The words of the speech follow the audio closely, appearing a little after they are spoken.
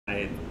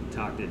I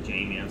talked to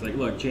Jamie. I was like,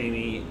 look,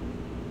 Jamie,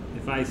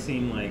 if I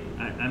seem like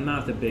I'm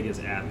not the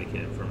biggest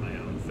advocate for my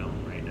own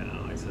film right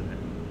now. I said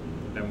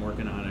I've been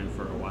working on it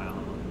for a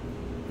while.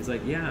 He's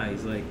like, yeah.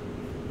 He's like,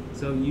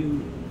 so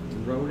you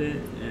wrote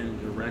it and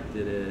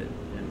directed it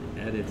and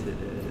edited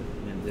it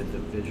and did the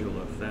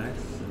visual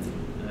effects,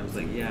 and I was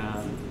like, yeah.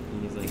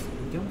 And he's like,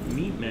 you don't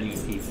meet many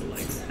people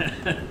like that.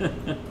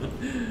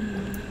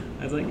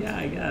 I was like, yeah,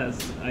 I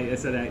guess. I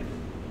said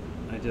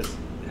I just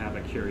have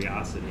a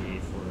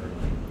curiosity for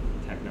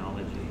like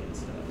technology and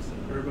stuff. So.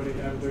 Everybody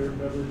have their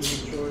beverage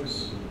of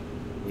choice.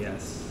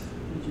 Yes.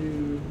 Did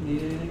you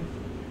need anything?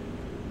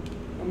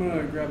 I'm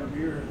gonna grab a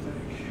beer, I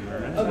think. All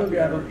right. I'll go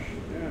grab one.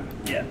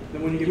 Yeah. Yeah.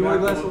 Then when you Do get you want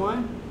a back, glass of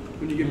wine?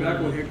 when you get back,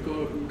 we'll hit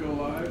go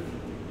live.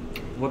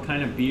 What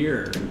kind of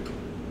beer?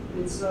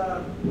 It's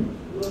a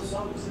little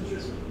salt and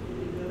citrus.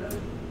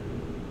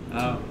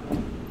 Oh,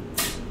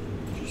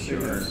 Just say sure.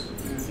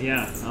 yes.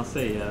 Yeah, I'll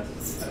say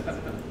yes. Yeah, I got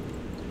it.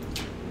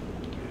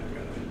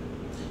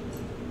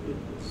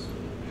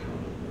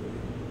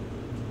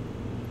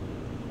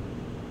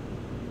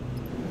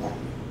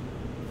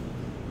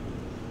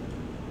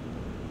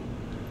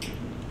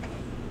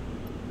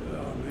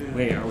 Oh man.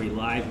 Wait, are we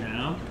live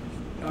now?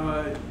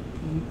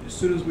 As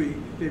soon as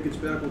Dave gets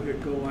back, we'll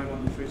hit go live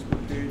on the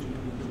Facebook page and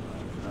then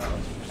we'll go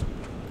live.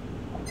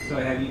 So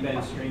have you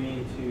been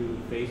streaming to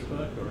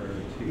Facebook or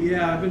to?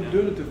 Yeah, I've been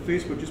doing it to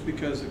Facebook just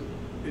because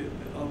it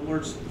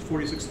alerts the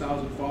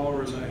 46,000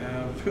 followers I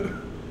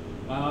have.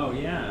 Oh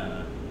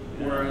yeah.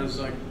 Whereas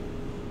like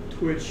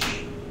Twitch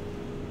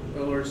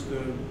alerts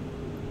the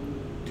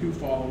 2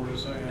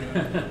 followers I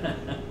have.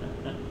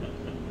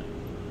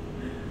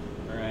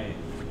 Right.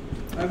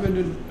 I've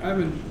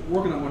been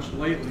working on much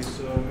lately,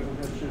 so I haven't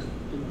had a chance to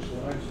do much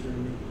live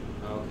streaming.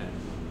 Okay.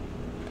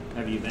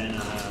 Have you been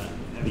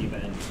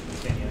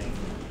continuing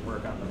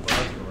work on the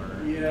book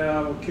or?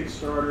 Yeah, well,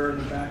 Kickstarter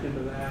and the back end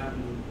of that,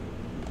 and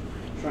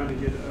trying to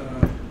get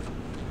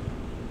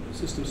a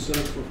system set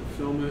up for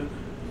fulfillment.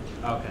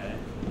 Okay.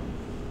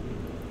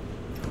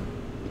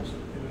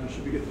 And I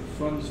should be getting the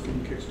funds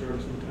from Kickstarter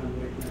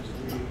sometime late next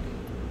week.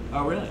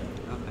 Oh really?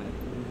 Okay.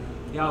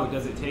 Yeah. Oh,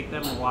 does it take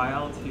them a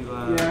while to?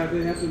 Yeah,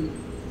 they have to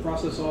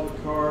process all the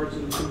cards,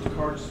 and some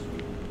cards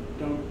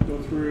don't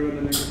go through, and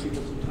then they give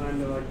people some time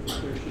to like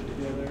put their shit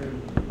together.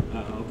 And,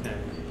 Oh, okay.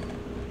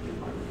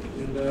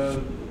 and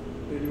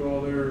they do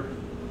all their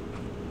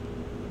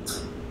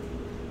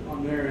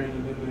on their end,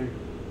 and then they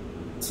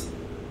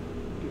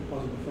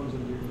deposit the funds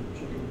into your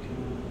checking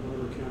account,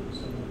 whatever account you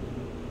set up.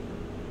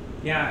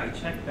 Yeah, I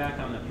checked back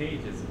on the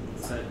page. It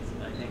said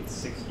I think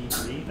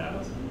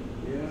 63,000.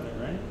 Yeah. Is that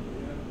right?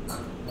 Yeah.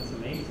 That's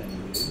amazing,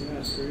 dude. Yeah,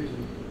 it's crazy.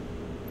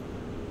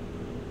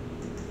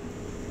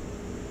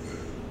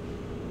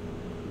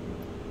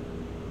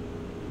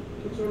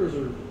 Kickstarters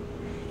are,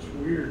 it's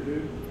weird,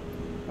 dude.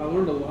 I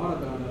learned a lot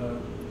about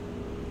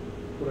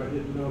what I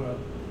didn't know about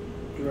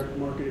direct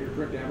marketing or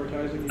direct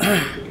advertising,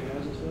 Facebook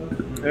ads and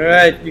stuff. All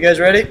right, you guys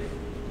ready?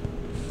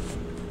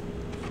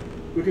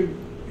 We can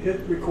hit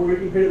record, we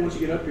can hit it once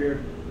you get up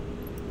here.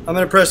 I'm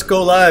gonna press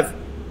go live.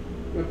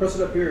 I'm gonna press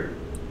it up here.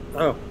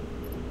 Oh.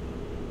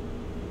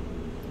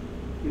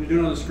 When you do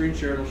it on the screen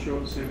share, it'll show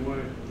it the same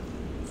way.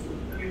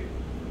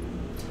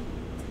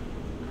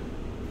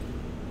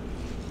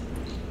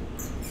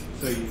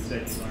 So you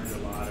said you learned a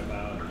lot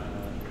about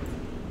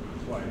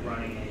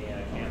running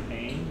a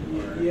campaign?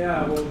 Or?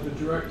 Yeah, well, the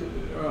direct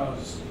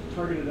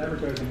targeted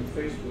advertising on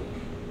Facebook.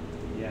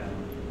 Yeah.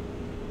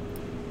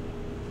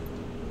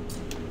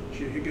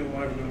 Should hit go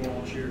live and then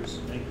we'll all cheers.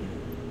 Thank you.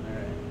 All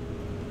right.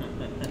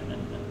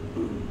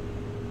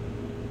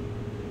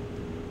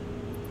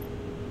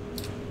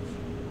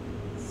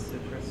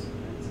 Citrus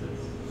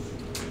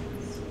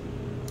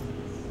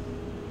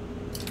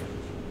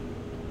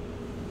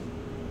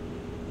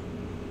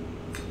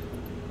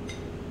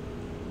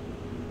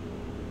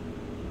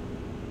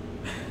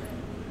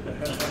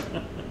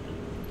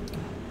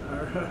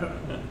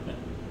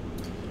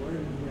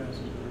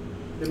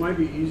It might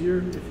be easier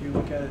if you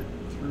look at it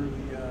through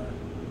the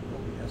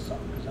OBS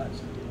software, because that's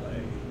a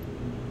delay.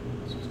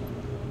 This is kind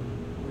of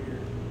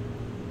weird.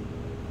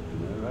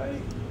 All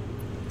right.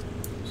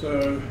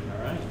 So,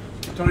 All right.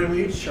 Tony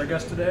Leech, our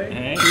guest today.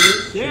 Hey.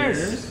 Cheers.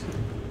 Cheers.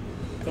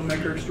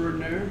 Filmmaker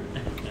extraordinaire.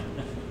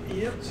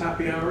 Yep. It's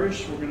happy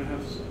hourish. We're going to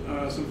have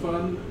some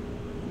fun.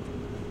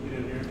 Get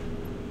in here.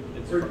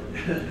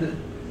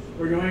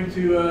 We're going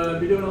to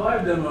be doing a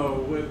live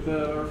demo with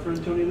our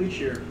friend Tony Leech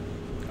here.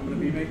 I'm going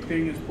to be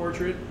painting his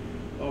portrait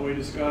while we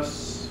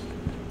discuss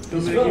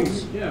filmmaking,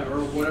 films. yeah,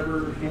 or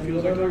whatever he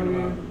feels like talking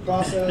about.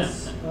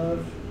 Process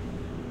of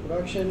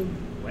production.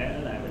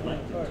 Well, I would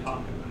like to Alright. talk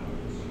about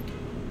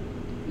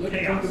Let's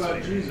chaos talk about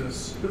theory.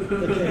 Jesus.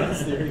 The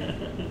chaos theory.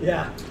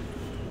 Yeah.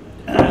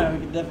 We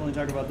can definitely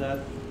talk about that.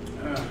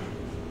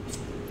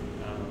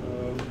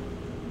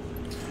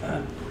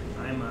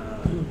 I'm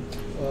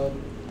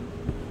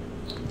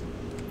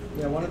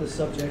Yeah, one of the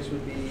subjects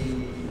would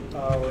be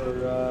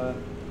our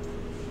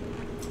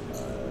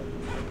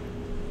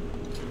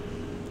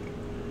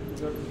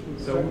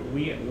so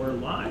we're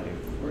live.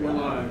 We're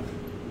live.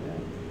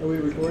 Are we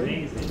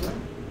recording?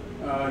 Amazing.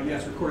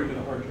 Yes, recording to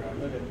the hard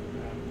drive. Okay.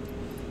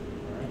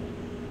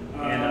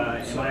 And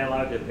am I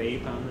allowed to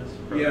vape on this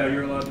program? Yeah,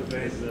 you're allowed to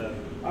vape. Is,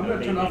 I'm going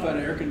to turn off that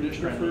air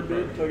conditioner for a bit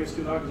program. until it gets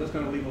too hot, because that's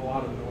going to leave a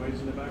lot of noise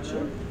in the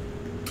background.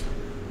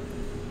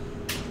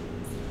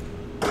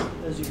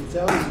 As you can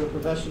tell, he's a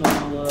professional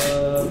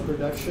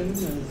production.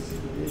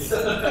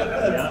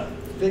 Yeah,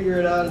 Figure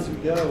it out as we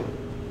go.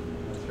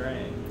 that's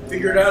right.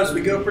 Figure it out as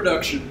we go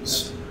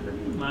productions. Pretty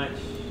much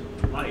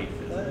life,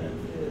 isn't That it? is.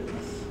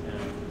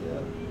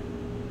 Yeah.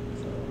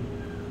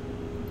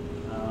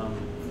 Yeah. Um,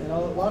 And a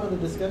lot of the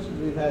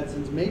discussions we've had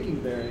since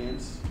making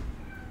variants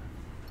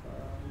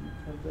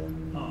have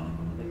been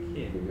the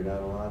kid. figured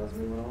out a lot as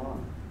we went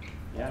along.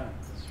 yeah,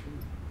 that's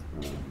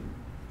true.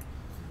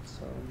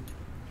 So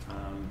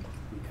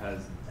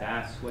Because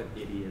that's what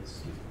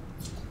idiots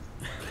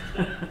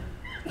do.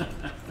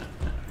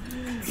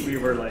 We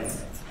were like,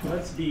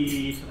 let's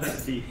be.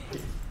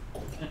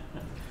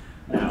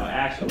 No,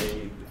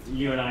 actually,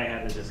 you and I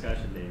had the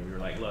discussion, Dave. We were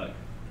like, look,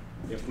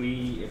 if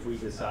we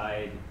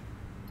decide,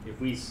 if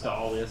we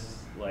stall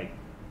this, like,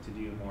 to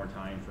do more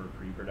time for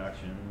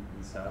pre-production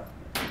and stuff,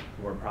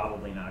 we're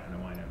probably not going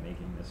to wind up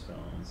making this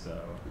film.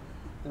 So.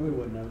 and we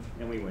wouldn't have.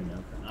 And we wouldn't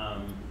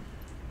have.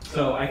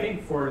 So I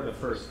think for the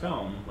first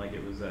film, like,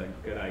 it was a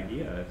good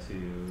idea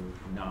to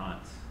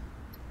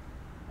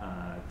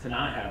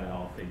not have it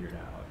all figured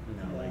out, you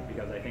know, like,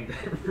 because I think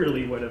that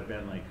really would have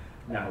been like,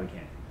 no, we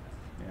can't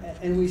do that.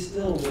 Yeah. And we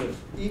still would,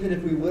 even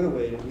if we would have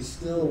waited, we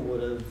still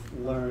would have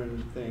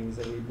learned things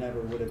that we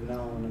never would have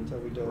known until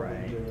we dove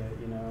Right. into it,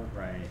 you know,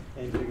 Right.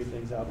 and figured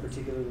things out.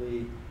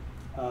 Particularly,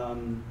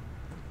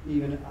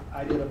 even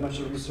I did a bunch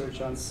of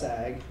research on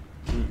SAG,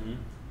 Mm-hmm.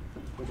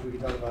 which we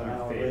can talk about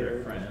now Our or favorite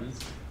later. friends.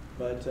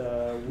 But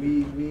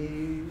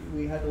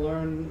we had to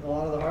learn a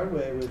lot of the hard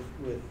way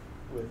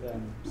with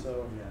them.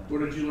 So What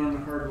did you learn the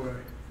hard way?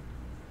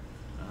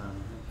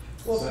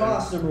 well, So-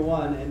 cost number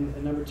one,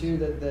 and number two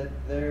that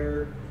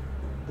they're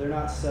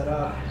not set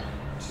up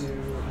to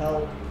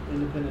help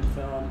independent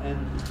film,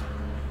 and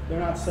they're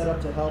not set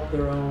up to help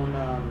their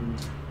own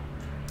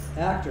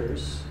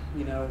actors.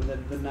 You know,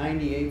 the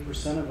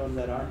 98% of them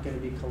that aren't going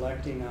to be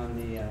collecting on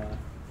the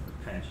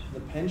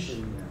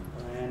pension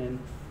plan,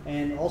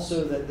 and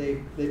also that they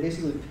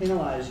basically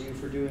penalize you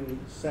for doing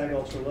SAG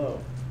ultra low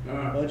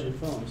budget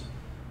films,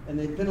 and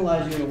they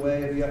penalize you in a way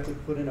that you have to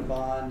put in a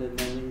bond, and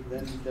then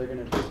they're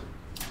going to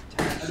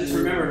tax I just you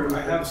remembered,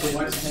 I have for some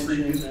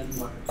license-free pension,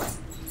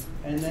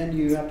 and then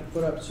you have to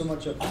put up so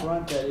much up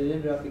front that it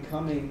ended up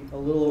becoming a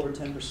little over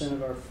 10%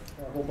 of our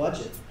whole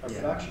budget, our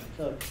Yeah. production.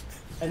 So,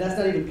 and that's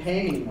not even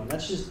paying anyone.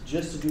 That's just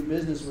to do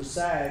business with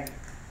SAG,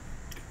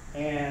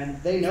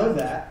 and they know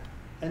that,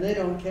 and they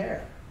don't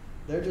care.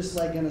 They're just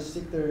like going to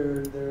stick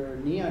their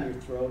knee on your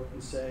throat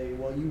and say,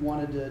 well, you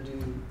wanted to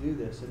do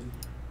this. And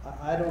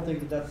I don't think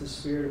that that's the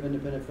spirit of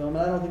independent film,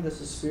 and I don't think that's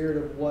the spirit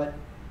of what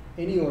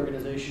any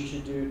organization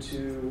should do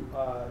to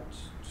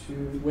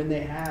when they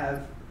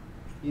have,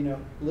 you know,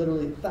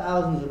 literally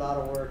thousands of out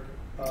of work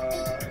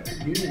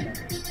union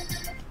members.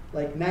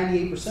 Like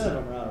 98% of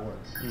them are out of work.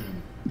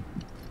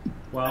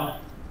 Well,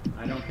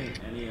 I don't think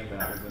any of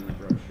that was in the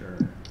brochure.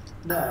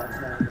 No,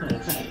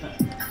 it's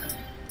not.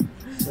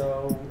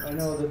 So I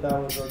know that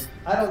was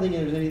I don't think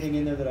there's anything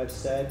in there that I've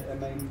said. I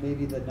mean,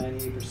 maybe the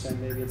 98%,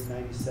 maybe it's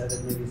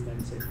 97, maybe it's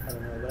 96. I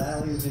don't know, but I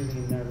don't think there's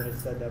anything in there that I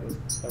said that was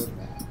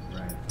wrong.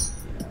 Right.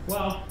 You know?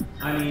 Well,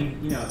 I mean,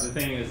 you know, the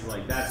thing is,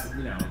 like, that's,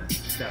 you know,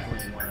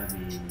 definitely one of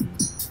the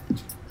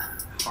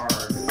hard,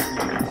 you know,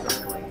 sort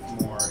of like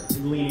more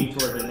leaning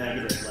toward the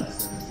negative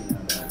lessons, you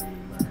know, that we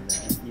learned.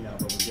 And, you know,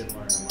 but we did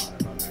learn a lot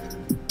of other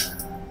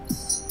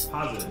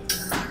positive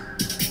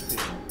things,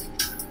 too,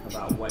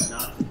 about what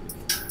not to do.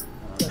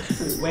 That's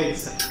true. Wait a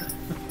second.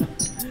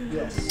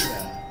 Yes.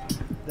 Yeah.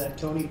 That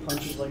Tony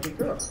punches like a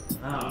girl.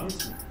 Oh. Yeah,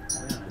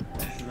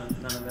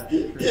 none of that's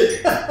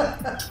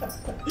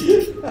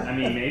true. I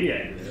mean, maybe I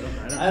do.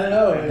 I don't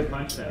know. I haven't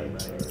punched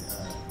anybody.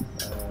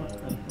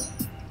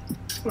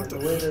 The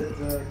way that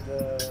the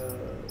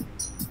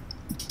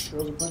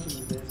girls are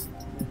punching these days,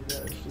 maybe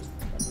that's just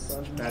a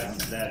misogyny.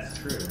 That's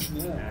true.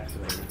 Yeah.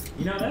 Actually,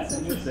 you know, that's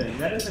interesting.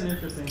 That is an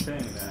interesting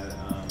thing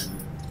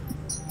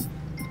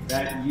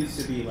that used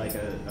to be like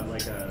a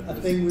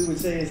thing we would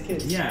say as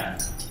kids. Yeah.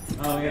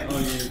 Oh yeah.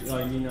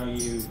 You know,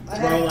 you I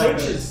throw had like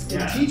coaches a,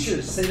 and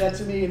teachers say that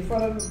to me in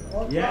front of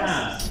all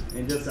classes.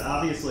 and just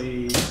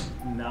obviously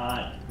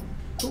not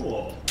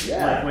cool.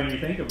 Yeah. Like when you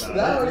think about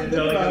Now it. when you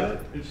think about it.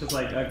 It's just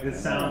like it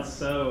sounds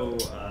so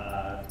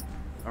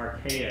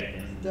archaic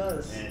and It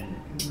does. and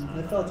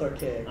I felt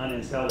archaic.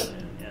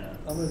 unintelligent. Yeah.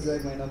 I'm gonna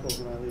drag my knuckles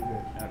when I leave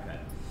here. Okay.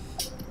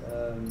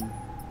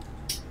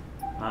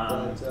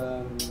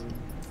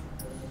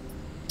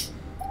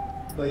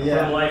 But For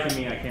yeah, the life of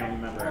me, I can't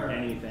remember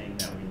anything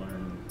that we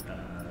learned.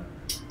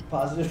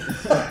 positive.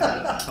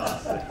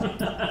 Positive.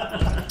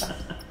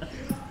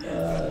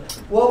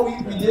 Well, we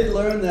did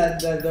learn that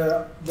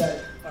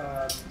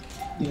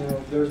you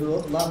know, there's a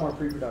lot more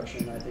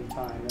pre-production, I think,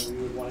 time that we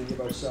would want to give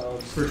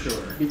ourselves. For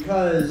sure.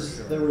 Because For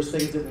sure. there was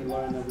things that we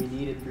learned that we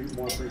needed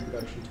more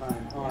pre-production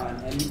time on,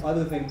 and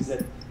other things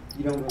that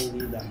you don't really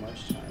need that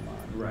much time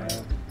on.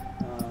 Right.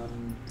 You know?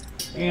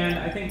 And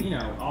I think, you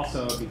know,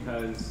 also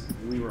because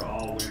we were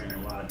all wearing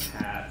a lot of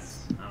hats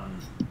on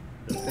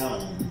the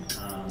film,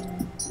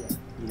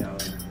 you know,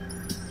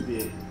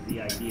 the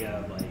idea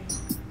of like,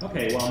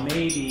 okay, well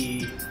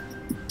maybe,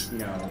 you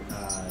know,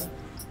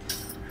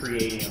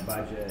 creating a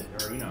budget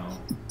or, you know,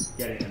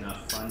 getting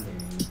enough funding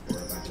for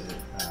a budget,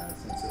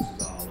 since this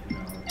was all, you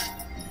know,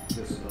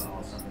 this was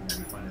all something that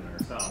we funded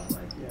ourselves,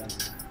 like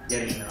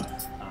getting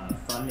enough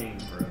funding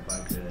for a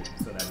budget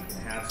so that we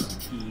can have some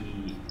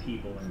key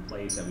people in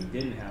place that we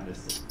didn't have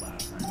this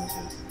last time, which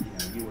is, you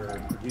know, you were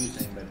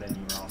producing, but then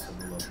you were also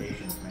the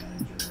locations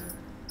manager,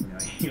 you know,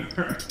 you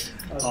were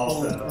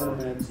also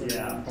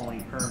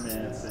pulling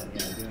permits and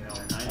doing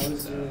all kinds of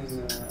stuff. I was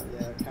doing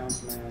accounts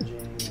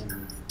managing and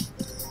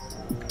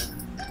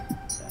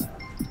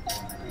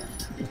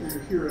you're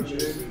a hero,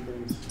 Jay.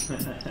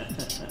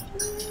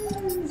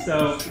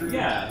 So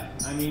yeah,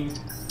 I mean,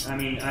 I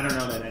don't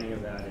know that any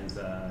of that is.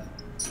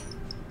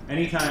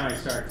 Anytime I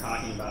start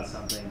talking about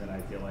something that I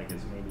feel like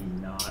is maybe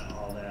not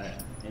all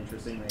that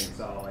interesting, like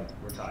it's all like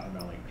we're talking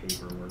about like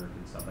paperwork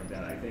and stuff like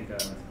that. I think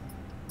of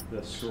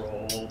the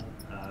scroll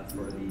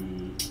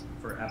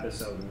for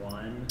episode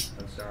 1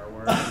 of Star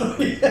Wars,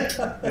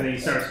 and then he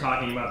starts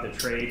talking about the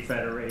Trade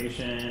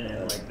Federation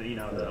and like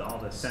all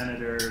the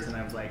senators, and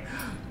I was like.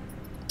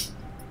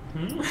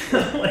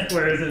 Like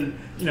whereas in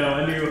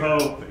A New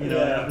Hope, in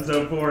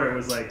episode 4 it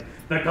was like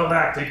the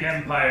Galactic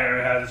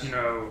Empire has and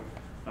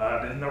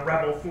the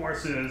rebel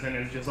forces, and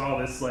it's just all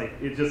this like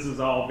it just is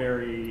all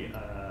very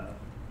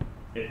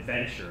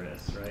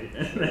adventurous, right?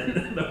 And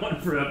then the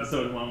one for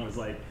episode 1 was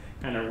like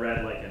kind of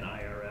read like an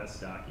IRS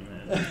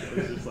document. It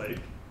was just like,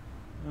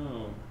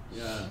 oh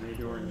yeah,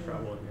 maybe we're in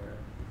trouble here.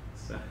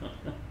 So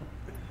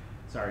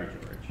sorry,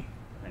 George.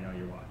 I know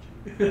you're watching.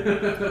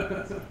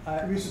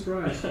 I'd be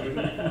surprised.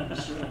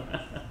 That's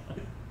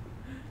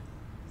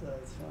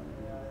funny,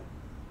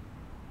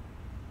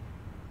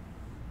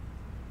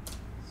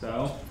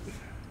 So,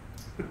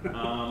 do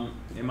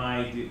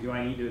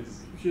I need to?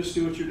 Just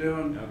do what you're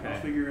doing. Okay. I'll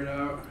figure it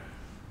out.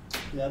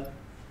 Yep.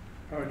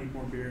 Probably need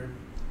more beer.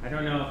 I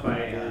don't know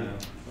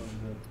if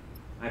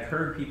I've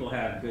heard people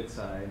have good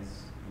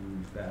sides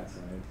and bad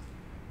sides.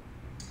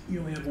 You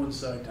only have one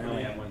side, I Tony.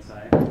 only have one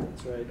side.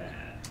 That's right.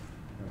 Bad.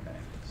 Okay.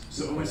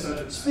 So only side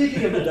that's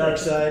Speaking of the dark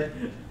side.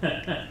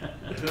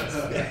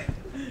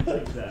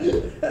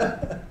 Exactly.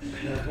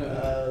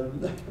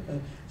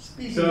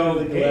 Speaking So,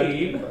 of the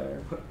Gabe,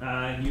 Galactic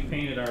Empire, you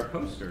painted our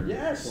poster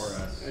Yes, for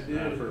us I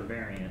did. for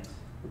Variant.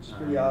 which is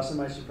pretty awesome.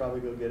 I should probably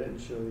go get it and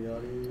show the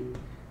audio.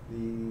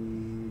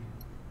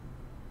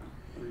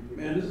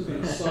 Man, this is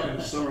going to suck in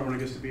the summer when it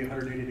gets to be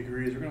 180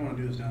 degrees. We're going to want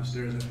to do this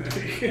downstairs, I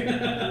think.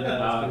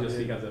 Just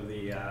because of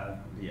the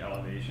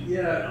elevation.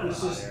 Yeah, and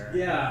it's all the just, hot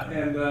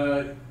air. and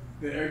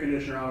the air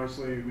conditioner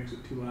obviously makes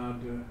it too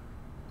loud to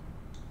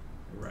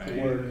Right.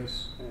 do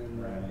this. And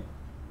Right.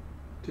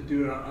 to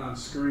do it on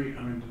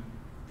screen,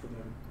 for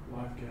the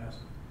live cast.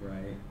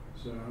 Right.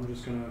 So I'm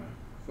just going to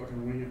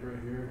fucking wing it right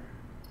here.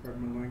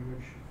 Pardon my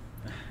language.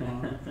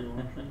 If you're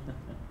watching.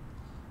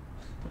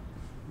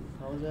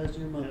 Apologize to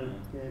your mother,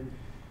 Gabe.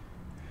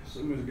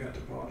 Somebody's got to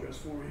apologize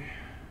for me.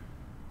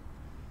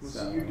 What's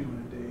So- you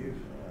doing, Dave?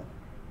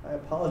 I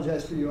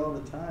apologize for you all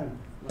the time.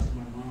 Not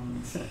my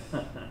mom.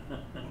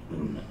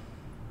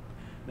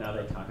 Now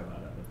they talk about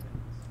other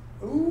things.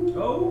 Ooh.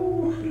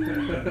 Oh.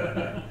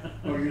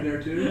 Oh, you're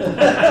there too?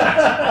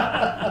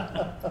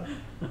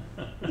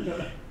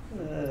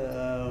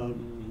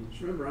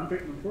 Just remember, I'm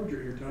picking the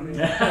portrait here, Tony. You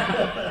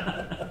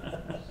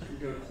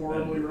got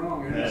horribly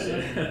wrong. That is a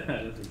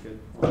good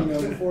You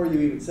know, before you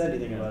even said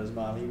anything about his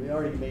mom, he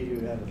already made you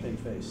have a pink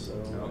face. So.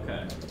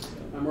 Okay.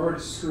 I'm already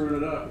screwing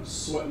it up. I'm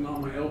sweating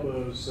on my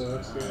elbows, so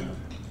that's good.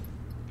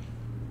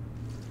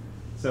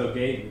 So,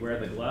 Gabe, you wear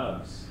the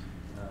gloves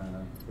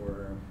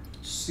for.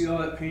 See all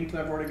that paint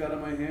that I've already got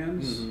on my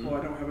hands? Mhm. Well,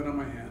 I don't have it on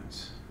my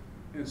hands.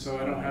 And so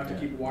I don't have to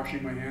keep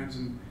washing my hands.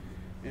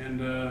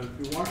 And if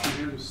you wash your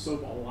hands with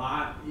soap a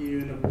lot, you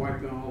end up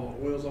wiping all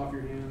the oils off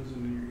your hands,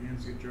 and your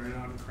hands get dried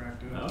out and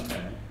cracked up.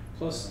 Okay.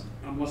 Plus,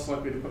 I'm less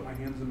likely to put my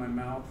hands in my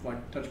mouth,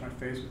 like touch my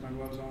face with my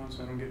gloves on,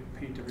 so I don't get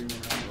paint everywhere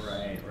else.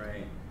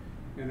 Right.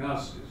 And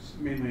that's it's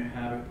mainly a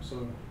habit,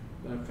 so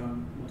that I've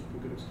found multiple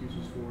good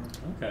excuses for.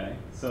 Okay.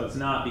 So it's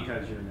not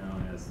because you're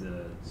known as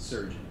the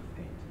surgeon of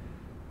paint.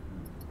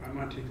 I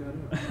might take that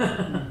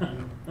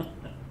up.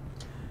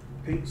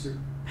 Paints are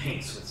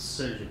Paints with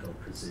surgical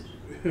precision.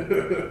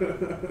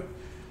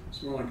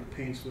 it's more like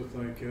paints with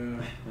like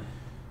the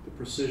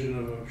precision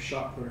of a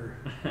shot putter.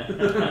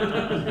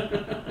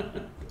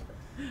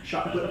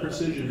 Shot put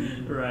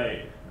precision.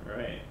 Right.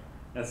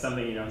 That's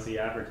something you don't see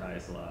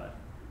advertised a lot.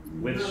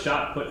 With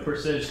shot put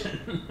precision.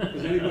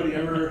 Has anybody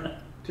ever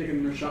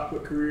taken their shot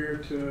put career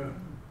to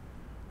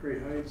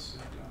great heights?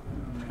 I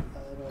don't know.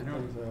 I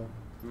don't think so.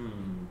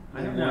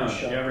 I don't know.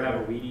 Did you ever have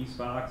a Wheaties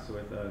box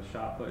with a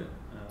shot put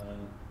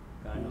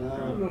guy on the No. I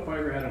front? don't know if I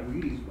ever had a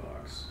Wheaties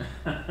box.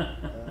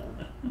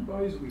 Who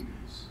buys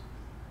Wheaties?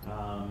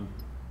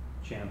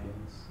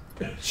 Champions.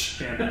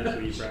 Champions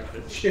who eat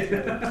breakfast.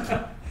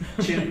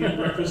 Champion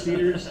breakfast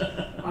eaters.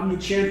 I'm the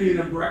champion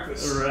of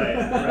breakfast.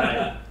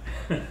 Right.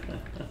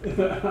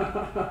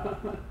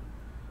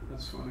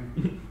 That's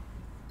funny.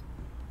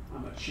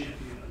 I'm a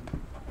champion.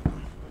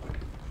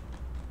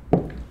 I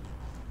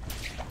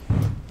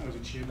was a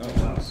champion. Oh,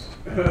 wow.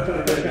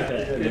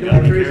 Yeah, You don't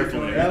gotta be be crazy, careful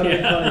Tony.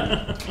 there.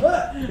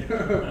 That would've been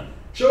funny.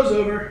 Show's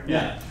over.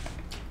 Yeah.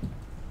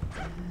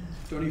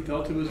 Tony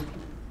fell to his.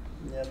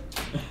 Yep.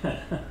 Not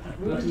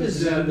to just his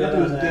zoomed death, not in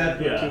to his on that. death,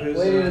 but Yeah. to his.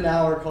 Waited an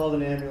hour, called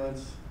an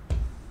ambulance.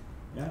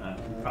 Yeah,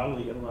 you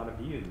probably get a lot of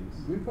views.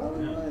 We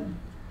probably Yeah. would.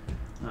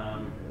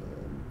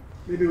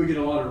 Maybe we get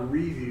a lot of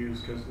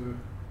reviews because the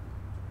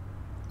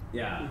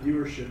Yeah.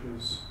 viewership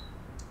is.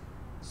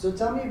 So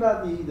tell me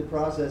about the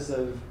process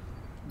of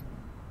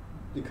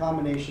the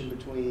combination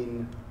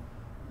between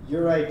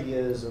your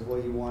ideas of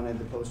what you wanted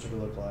the poster to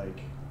look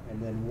like,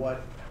 and then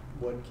what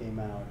came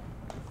out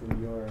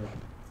from your,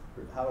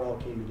 how it all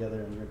came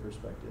together in your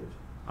perspective.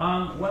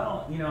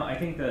 Well, I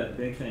think the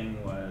big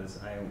thing was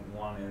I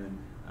wanted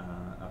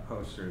a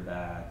poster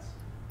that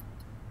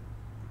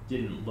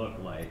didn't look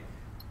like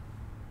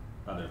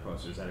other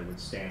posters, that it would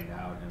stand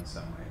out in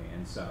some way.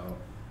 And so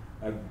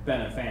I've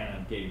been a fan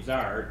of Gabe's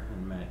art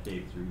and met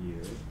Gabe through you.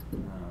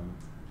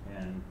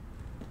 And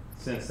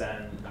since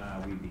then,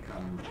 we've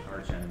become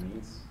arch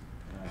enemies.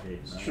 Gabe and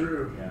It's I.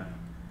 true. Yeah.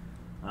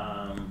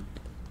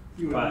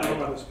 You wouldn't know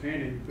about this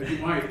painting, but you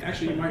might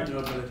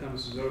know by the time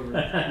this is over. You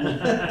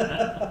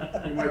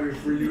might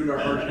have renewed our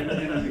arch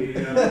enemy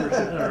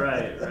membership.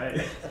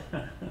 Right.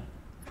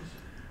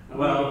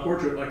 Well, a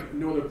portrait, like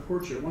no other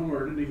portrait, one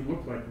where it didn't even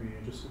look like me,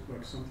 it just looked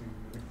like something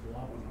like the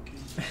lot one on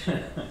canvas.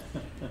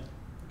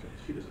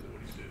 He doesn't know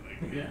what he's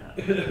doing.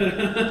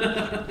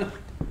 Yeah.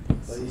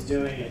 But he's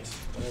doing it,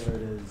 whatever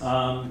it is.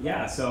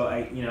 Yeah, so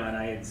and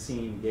I had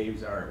seen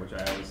Gabe's art, which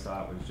I always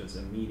thought was just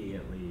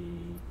immediately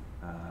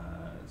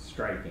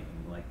striking.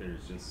 Like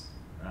there's just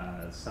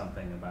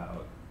something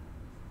about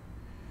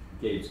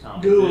Gabe's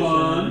composition. Go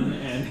on.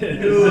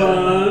 And Go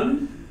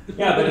on.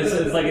 Yeah, but it's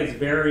like it's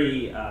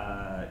very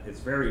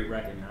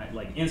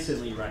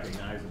instantly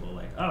recognizable.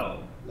 Like,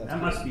 oh, That's that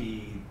good. must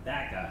be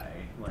that guy.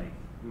 Like,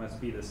 it must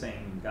be the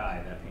same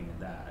guy that painted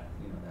that.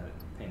 That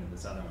painted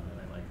this other one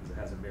that I like, because it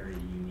has a very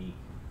unique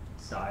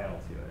style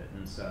to it.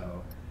 And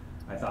so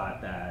I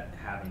thought that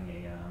having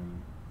a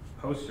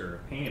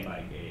poster painted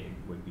by Gabe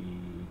would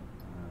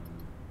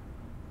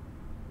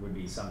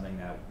be something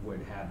that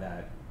would have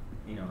that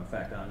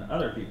effect on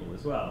other people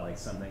as well, like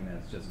something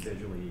that's just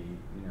visually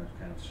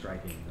kind of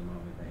striking the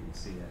moment that you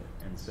see it.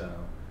 And so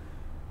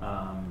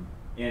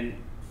and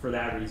for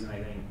that reason,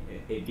 I think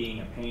it being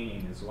a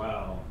painting as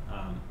well,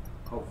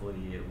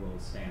 hopefully it will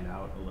stand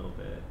out a little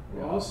bit.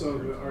 Well, also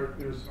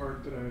there's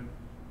art that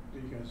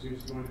you guys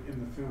use in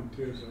the film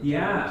too, so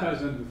Yeah. it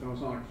ties into the film.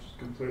 It's not like just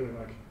completely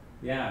like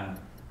Yeah, a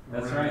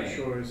that's random right.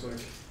 choice. Like,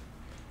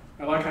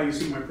 I like how you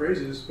sing my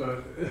praises,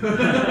 but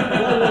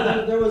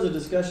Well, there was a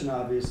discussion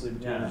obviously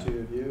between Yeah. the two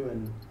of you,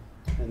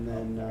 and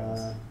then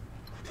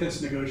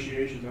tense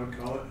negotiations, I would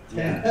call it.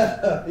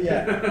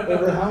 yeah,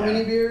 over how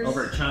many beers?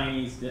 Over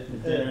Chinese dinner.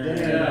 dinner.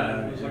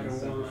 Yeah, it was like and a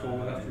some, wonderful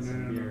and some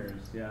afternoon.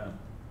 beers, yeah.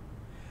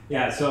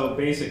 Yeah, so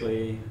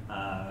basically,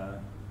 I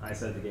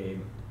said to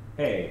Gabe,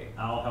 hey,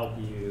 I'll help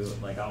you,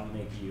 I'll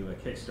make you a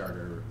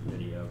Kickstarter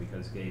video,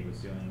 because Gabe was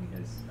doing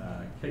his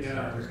Kickstarter.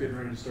 Yeah, I was getting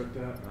ready to start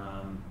that.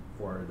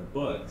 For the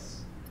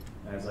books.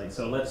 And I was like,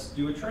 so let's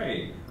do a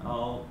trade.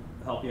 I'll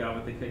help you out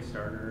with the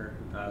Kickstarter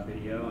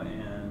video,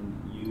 and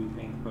you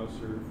paint the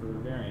poster for the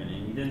variant.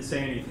 And he didn't say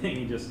anything,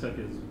 he just took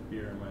his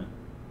beer and went,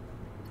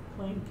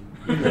 clink.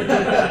 I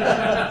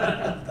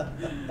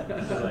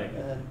was like,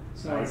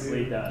 So I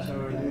nicely do. done. So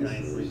I do.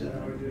 Nicely So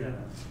done. I do.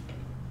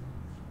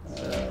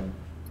 Yeah.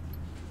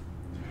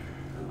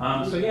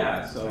 So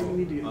yeah, so I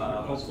need to get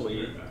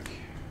hopefully, back.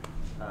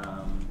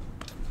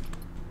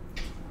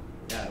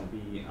 yeah, it'll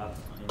be up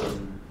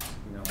in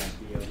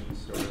VOD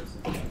stores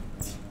and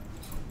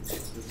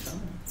this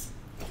summer.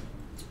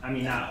 I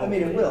mean, not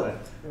hopefully. it will. But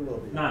It will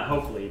be. not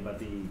hopefully, but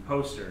the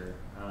poster.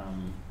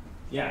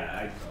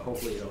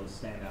 Hopefully it'll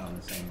stand out in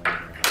the same way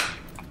that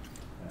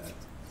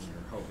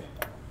you're hoping.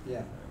 Yeah.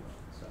 That it will,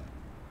 so.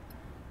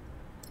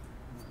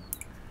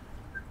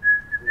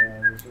 Yeah,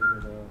 we should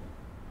get a...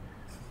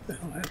 What the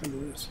hell happened to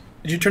this?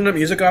 Did you turn the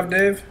music off,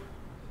 Dave?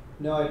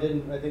 No, I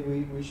didn't. I think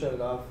we shut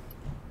it off,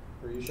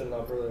 or you shut it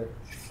off earlier.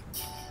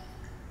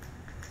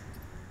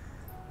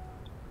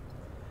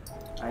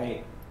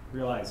 I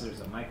realize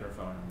there's a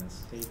microphone on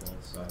this table,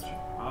 so I should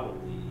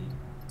probably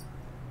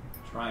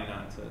try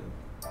not to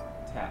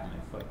tap my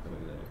foot the way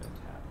that I've been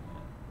tapping it.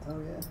 Oh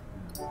yeah.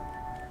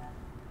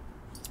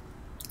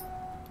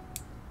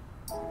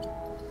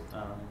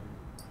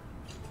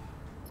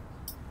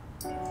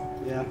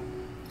 Yeah.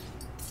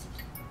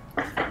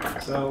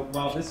 So,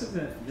 well, this is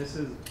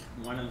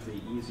one of the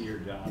easier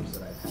jobs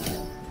that I've had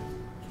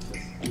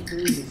I'm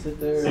free to sit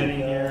there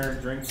sitting and, here,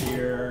 drink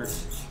beer,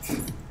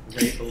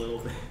 vape a little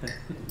bit.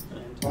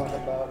 and talk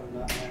about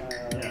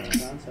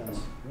nonsense.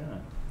 Yeah.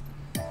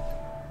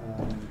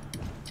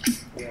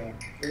 Yeah,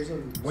 there's a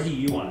What do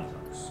you want to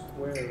talk about?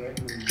 square right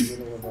in the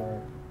middle of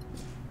our.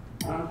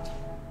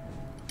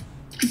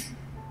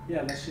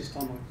 Yeah, that's just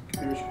on the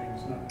computer screen.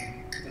 It's not.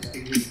 That's the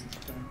view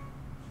thing.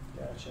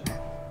 Gotcha.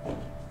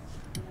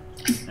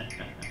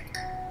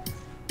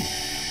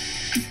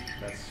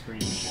 That's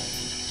screen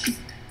share.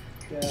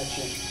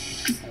 Gotcha.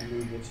 I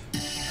moved it.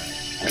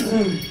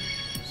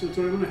 So I'm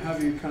going to have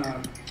you kind of,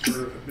 for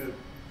a bit,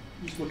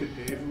 just look at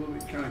Dave a little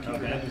bit, kind of keep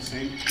your head the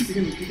same. You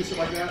can sit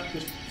like that,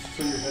 just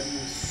so your head in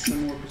a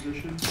similar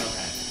position.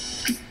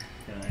 Okay.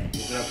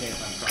 Is it okay if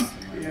I'm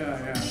crossing my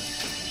legs?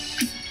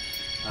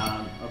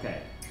 Yeah. Okay,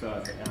 so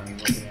if I'm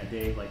looking at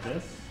Dave like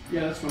this?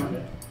 Yeah, that's fine.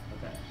 Okay.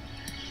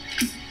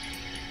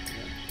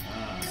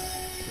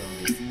 So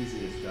the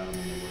easiest job in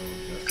the world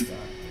just got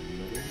a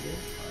little bit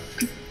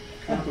harder.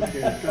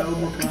 Complicated. Got a little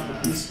more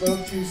complicated. You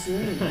spoke too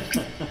soon. I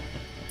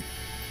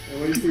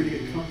waited for you to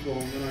get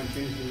comfortable and then I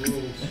changed the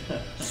rules.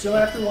 So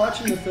after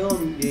watching the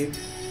film, Gabe,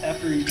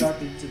 after you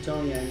talked to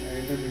Tony, I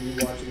remember you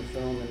watching the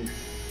film and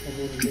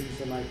then getting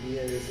some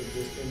ideas of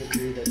just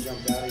imagery that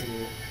jumped out at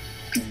you,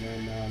 and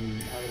then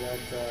how did that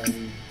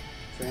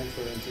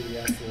transfer into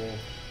the actual?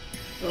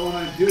 Well, when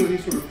I do any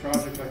sort of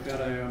project like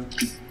that, I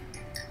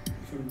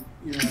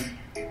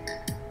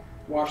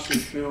watch the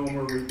film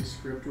or read the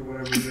script or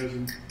whatever it is,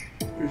 and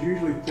there's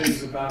usually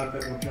things about it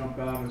that will jump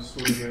out as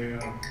sort of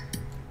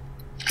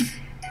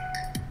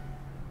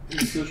an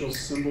essential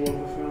symbol of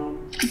the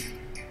film,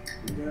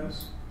 I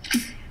guess.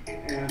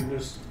 And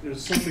there's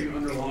something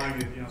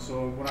underlying it,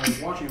 So when I was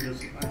watching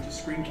it, I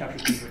just screen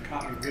captured things that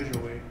caught me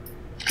visually,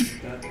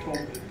 that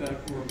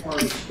were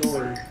part of the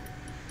story.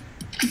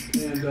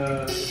 And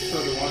I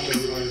started to watch it, I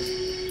realized,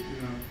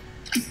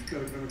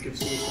 gotta get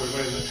suicide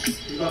right.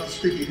 It's about this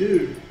creepy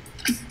dude,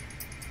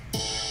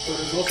 but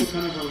it's also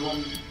kind of a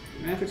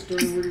romantic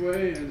story in a weird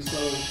way. And so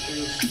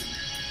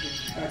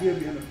the idea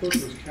behind the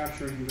poster was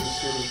capturing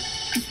this sort of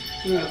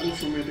something that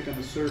looks romantic on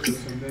the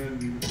surface, and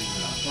then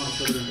upon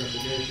further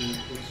investigation, it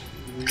was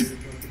weird.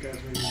 The guy's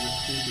maybe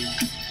creepy.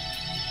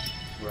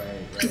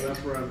 Right. So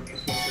that's where I was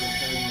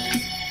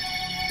heading.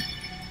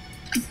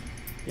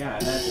 Yeah,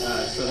 and that's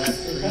so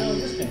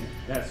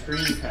that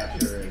screen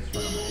capture is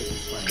from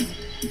explain.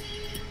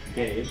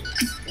 Gabe,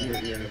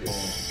 you're the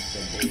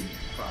Gabe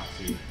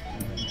proxy.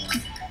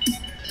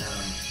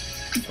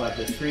 But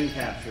the screen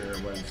capture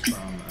was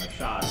from a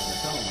shot in the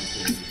film, which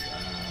is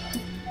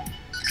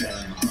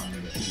them on the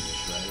beach,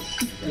 right?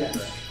 Is that Yes.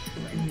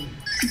 correct?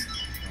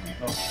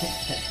 Okay.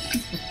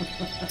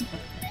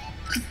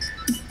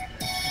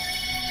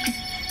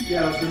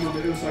 Yeah,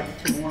 it was like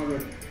from one of the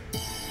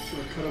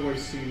sort of cutaway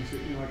scenes.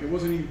 It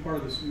wasn't even part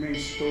of this main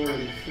story of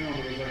the film. It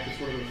was like a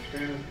sort of a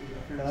fantasy.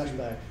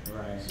 Flashback.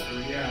 Right. So,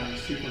 yeah,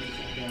 sequences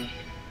like that.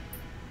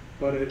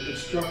 But it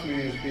struck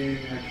me as being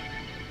like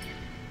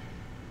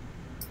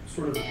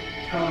sort of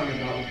telling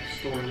about what the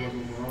story was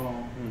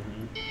overall.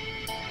 Mm-hmm.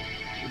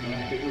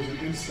 It was an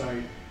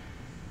insight.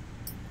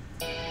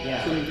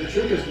 Yeah. So the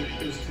trick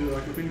is to,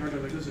 like, the thing hard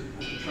like this is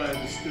to try to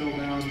distill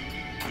down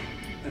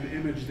an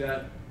image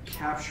that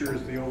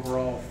captures the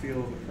overall feel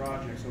of the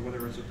project. So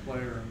whether it's a play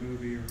or a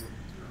movie or a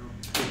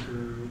book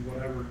or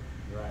whatever,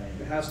 Right.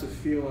 it has to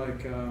feel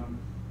like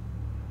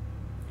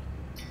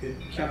it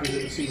captures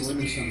it in a single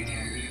image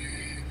somehow.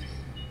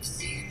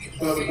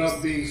 But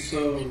without being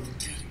so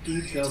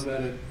detailed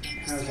that it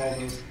has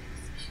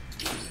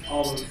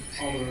all the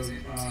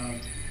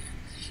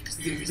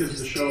gives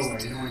the show away.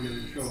 You don't want to give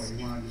the show away.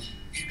 You want to just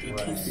teach people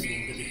what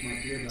this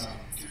might be about.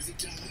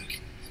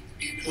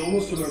 So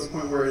almost to the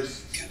point where it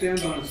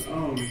stands on its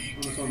own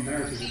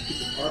merits as a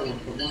piece of artwork,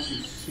 but once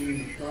you've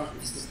seen the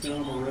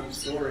film or read the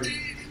story,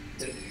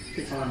 it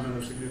takes on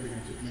another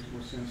significance. It makes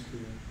more sense to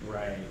you.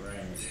 Right.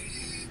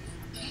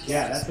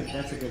 Yeah,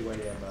 that's a good way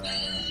of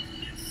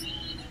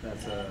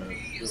that's a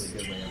really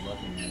good way of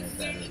looking at it.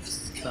 That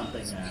it's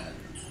something that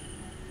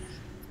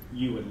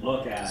you would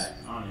look at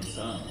on its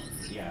own,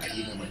 yeah,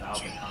 even without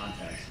the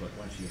context. But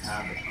once you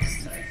have the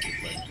context,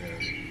 it's like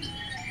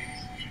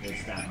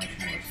it's that much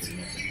more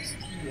significant.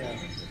 Yeah.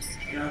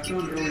 Yeah, I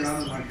found early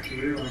on in my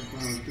career, like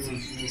when I was doing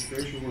some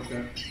illustration work,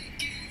 that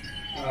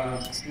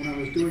when I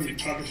was doing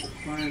projects with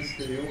clients,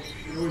 they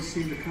always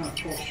seemed to kind of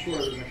fall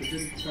short. It was like it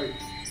didn't quite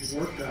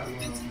work that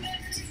well.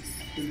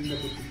 Didn't end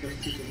up with the best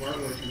piece of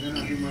artwork. And then I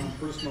do my own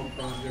personal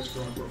projects for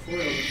my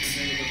portfolio, and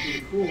they look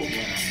really cool.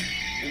 Yeah.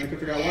 And I could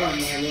figure out why,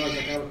 and then I realized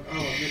like I was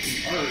making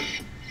art.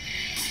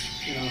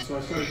 So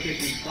I started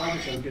taking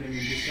projects I was getting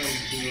and decided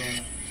to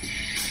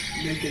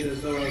make it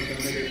as though I was going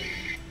to make it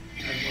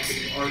as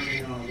like art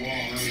hanging on a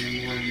wall rather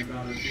than worrying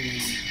about it being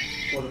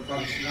for the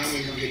project. Not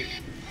really going to get,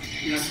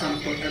 you're not trying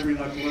to put every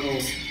like little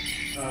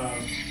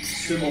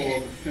symbol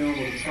of the film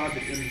or the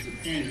project into the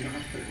painting. You don't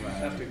have to, you just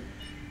have to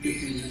get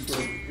the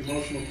sort of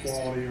emotional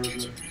quality or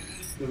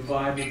the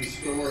vibe of the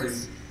story,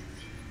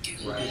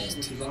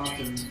 which is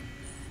often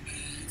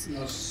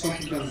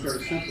something done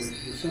very simply.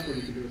 The simpler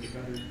you can do it, the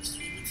better.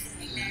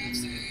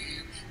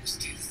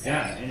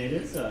 Yeah, and it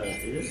is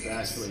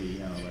actually, you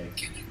know,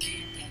 like,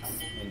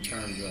 in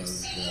terms of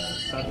the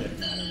subject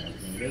matter and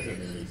everything, it is a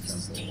very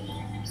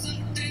simple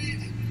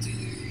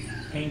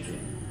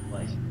painting,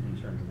 like, in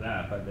terms of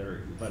that,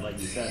 but like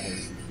you said,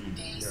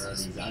 there are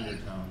these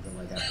undertones, and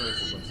like, at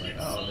first it looks like,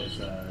 oh, it's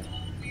a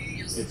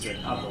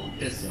couple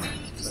kissing,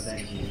 but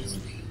then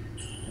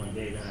when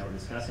Dave and I were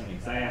discussing it,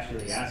 because I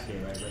actually asked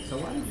Dave, I was like, so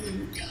why did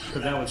you,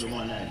 because that was the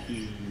one that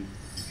he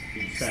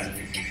sent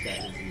me some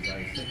sketches, and I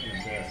was thinking of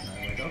this, and I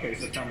was like, okay,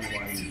 so tell me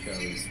why you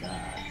chose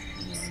that.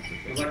 You know,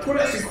 I was like, quit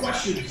asking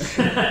questions.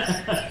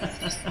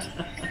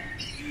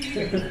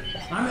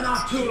 I'm an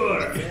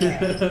auteur.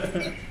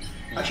 Yeah.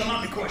 I shall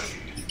not be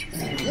questioned.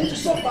 Get your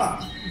soap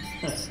on.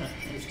 You're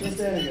still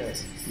standing there.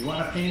 You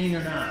want a painting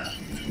or not?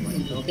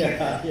 Like, okay.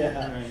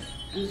 Yeah. All right.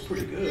 It's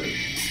pretty good.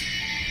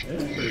 It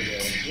is pretty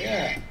good.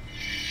 Yeah.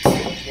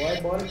 That's why I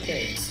bought a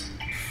cake. A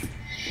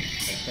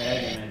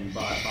keg, and then you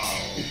bought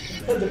bottles. And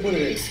To then put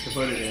it in. to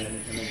put it in, and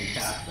then you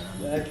cap them.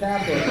 I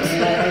cap them, and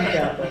then I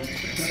uncap them.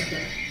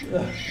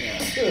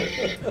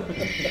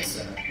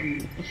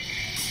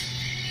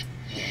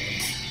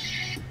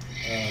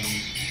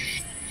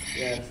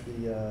 Yeah, it's the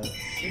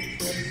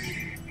citrus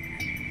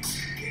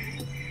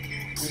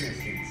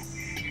innocence.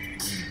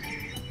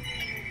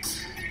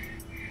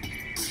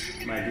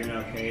 Am I doing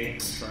okay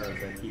as far as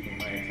like keeping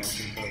my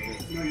attention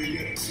focused? No, you're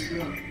good. You're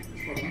good.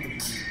 As far as I'm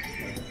concerned.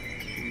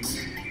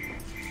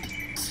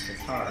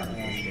 It's hard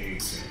these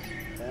days.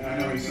 I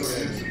know he's so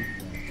handsome.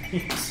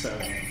 So,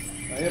 I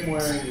am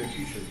wearing your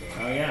t-shirt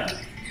though. oh yeah.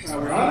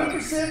 We're not. 100% We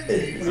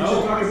business.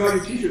 should talk about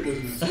your t-shirt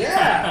business.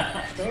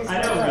 Yeah!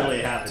 I don't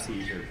really have a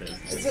t-shirt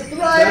business. It's a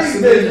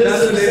thriving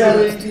business of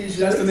selling t-shirts.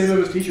 That's the name of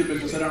his t-shirt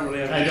business. I don't really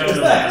have. I don't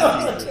really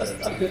have a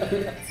t-shirt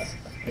business.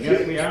 I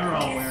guess we are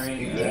all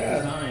wearing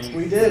designs.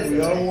 We did.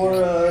 We all wore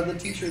the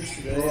t-shirts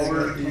today.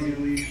 Robert, Tony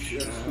Leech,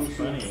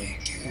 Funny.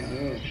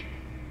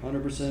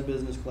 100%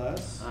 business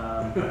class.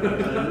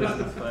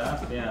 Business class,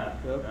 yeah.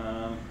 Yep.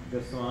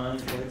 This one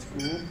That's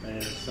cool.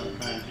 is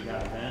sometimes you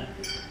got event.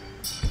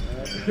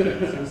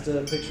 Just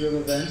a picture of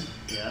an event.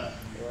 Yeah. I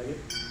like it.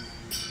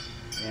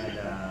 And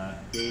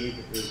Dave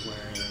is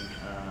wearing,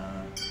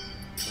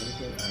 what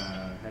is it?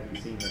 Have You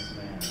Seen This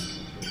Man?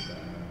 Which is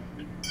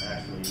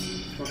actually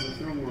from the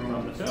film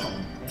world. from the film.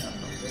 Yeah,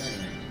 from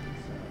Variant.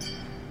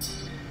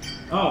 So.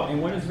 Oh, and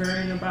what is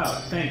Variant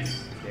about?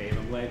 Thanks, Dave.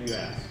 I'm glad you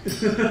asked.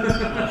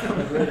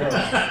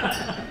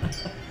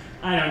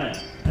 I don't know. I don't know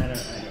how to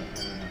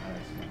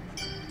explain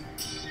it.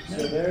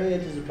 So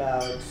Variant is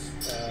about a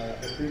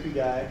creepy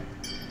guy.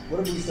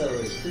 What have we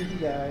celebrated? Creepy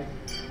guy.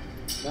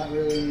 Not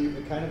really.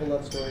 Kind of a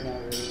love story. Not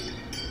really.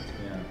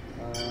 Yeah.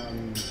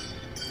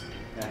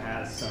 That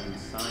has some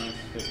science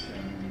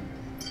fiction.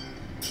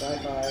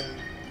 Sci-fi.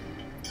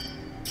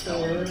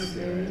 Horror, elements to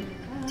maybe. it.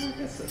 I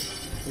guess a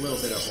little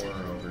bit of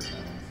horror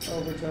overtones.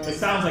 Overtones. It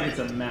sounds like it's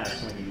a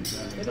mess when you It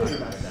talk is a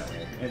about it mess. that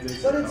way.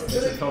 It's But a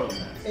total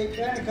mess. It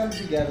kind of comes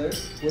together,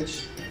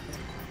 which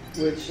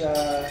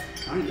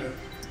Kind of.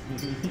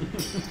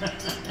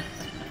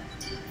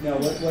 no,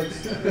 what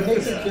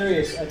makes it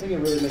curious, I think it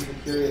really makes it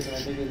curious, and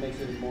I think it makes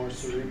it a more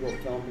cerebral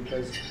film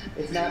because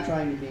it's not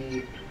trying to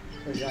be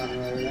a genre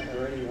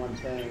or any one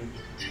thing.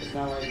 It's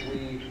not like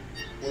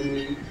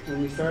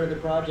when we started the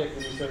project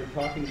and we started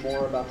talking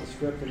more about the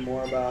script and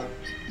more about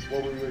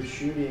what we were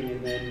shooting,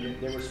 and then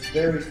there was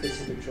very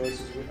specific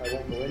choices. I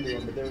won't go into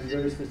them, but there was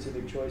very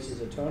specific choices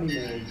that Tony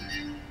made,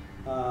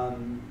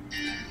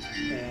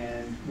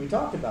 and we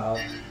talked about.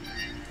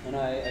 And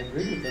I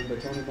agreed with him,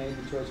 but Tony made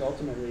the choice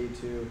ultimately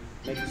to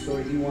make the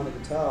story he wanted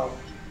to tell,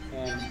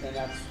 and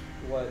that's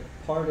what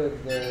part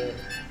of the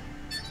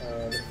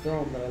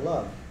film that I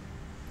love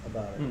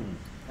about it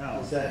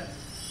is that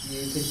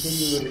you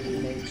continually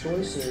make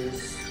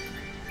choices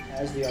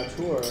as the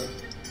auteur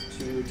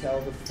to tell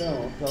the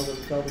film, tell the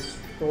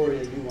story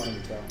that you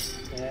wanted to tell,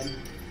 and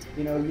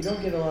you know you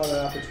don't get a lot of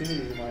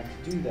opportunities in life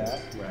to do that,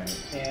 Right.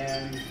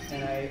 and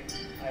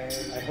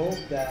I hope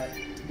that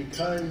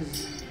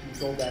because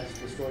told that's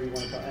the story you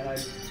want to tell, and I,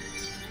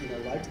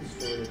 like the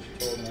story that you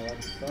told, and I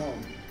like the film,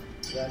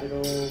 that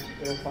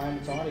it'll find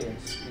its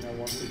audience,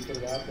 once we put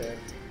it out there.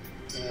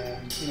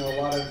 And a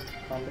lot of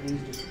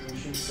companies,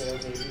 distribution,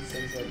 sales agents,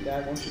 things like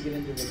that. Once you get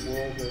into the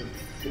world of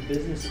the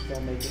business of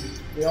filmmaking,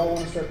 they all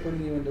want to start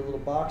putting you into little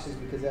boxes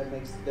because that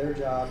makes their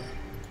job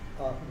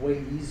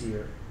way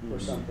easier or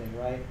something,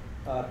 right?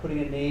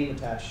 Putting a name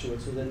attached to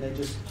it, so then they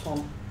just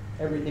pump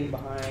everything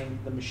behind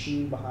the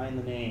machine behind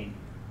the name,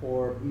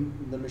 or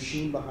the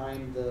machine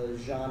behind the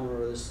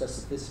genre or the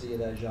specificity of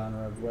that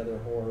genre, of whether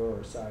horror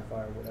or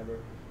sci-fi or whatever.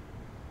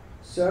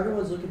 So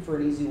everyone's looking for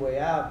an easy way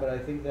out, but I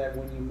think that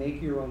when you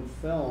make your own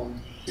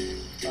film, you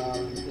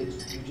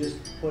just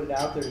put it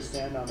out there to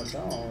stand on its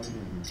own,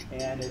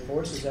 and it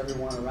forces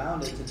everyone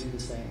around it to do the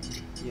same,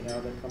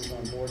 that comes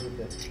on board with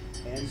it.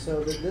 And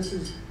so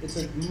it's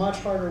a much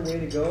harder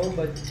way to go,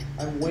 but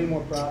I'm way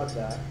more proud of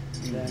that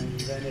than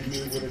if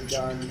you would have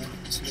done,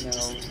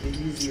 the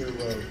easier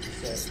road to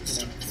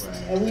say, Right.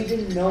 And we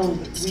didn't know,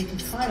 we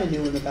kind of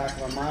knew in the back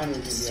of our mind it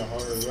was going to be a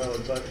harder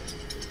road, but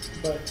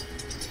but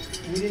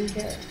we didn't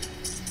care.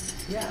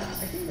 Yeah,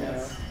 I think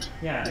that's.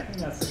 Yeah, I think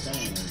that's the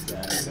thing. Is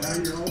that Now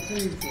you're all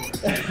paying for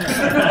it.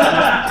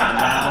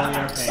 now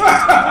you're paying.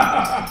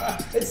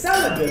 It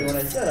sounded good when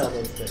I said all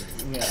those things.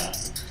 Yeah.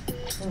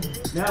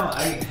 No,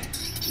 it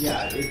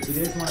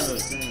is one of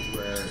those things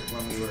where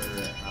when we were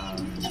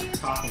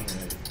talking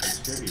with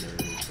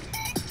distributors,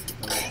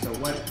 they're like, so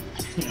what,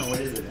 what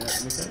is it? And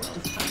we said, well,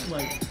 it's kind of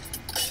like,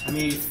 I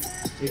mean,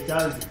 it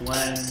does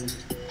blend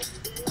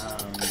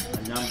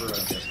a number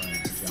of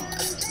different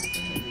genres,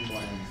 and it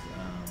blends,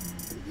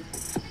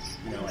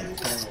 like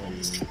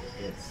tonally,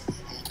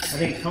 I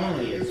think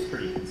tonally it's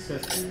pretty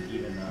consistent,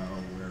 even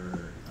though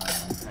we're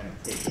kind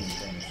of taking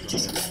things from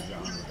different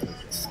genres and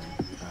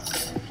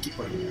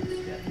putting them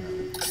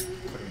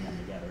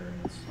together in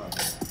this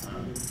puzzle.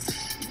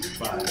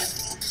 But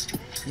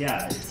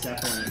yeah, it's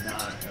definitely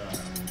not.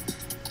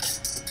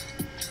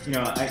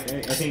 I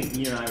think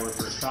you and I were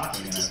first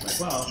talking, and I was like,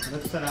 well,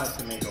 let's set out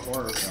to make a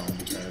horror film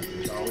because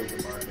there's always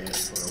a market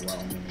for a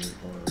well-made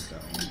horror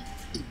film.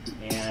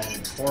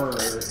 And horror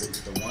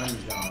is the one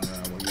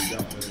genre where you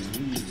don't really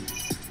need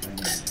a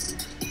name.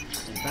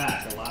 In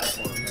fact, a lot of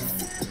horror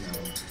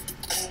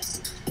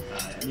films,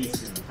 at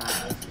least in the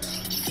past,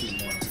 you see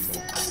more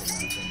people popping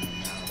up in them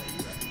now that you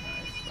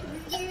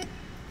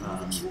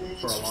recognize. But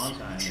for a long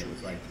time, it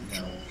was like,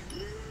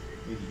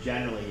 it was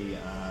generally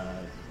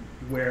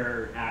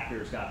where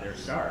actors got their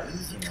start.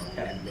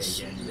 Kevin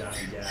Bacon,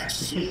 Johnny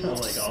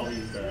Depp, like all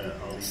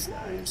these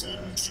guys. I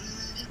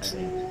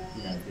think,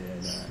 did, I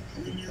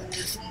think that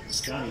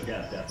Johnny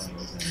Depp definitely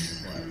was in,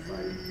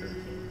 Friday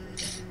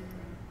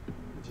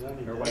the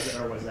 13th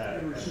or was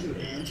that?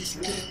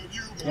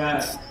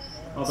 Yeah,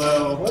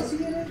 although... Was he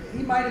in it?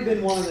 He might have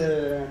been one of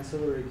the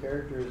ancillary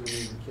characters when he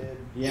was a kid.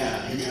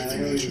 Yeah. I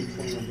know he was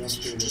 21 Jump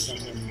Street or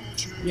something.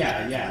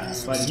 Yeah,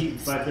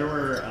 but there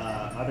were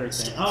other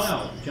things. Oh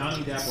no,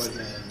 Johnny Depp was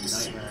in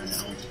Nightmare on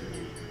Elm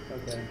Street.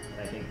 Okay.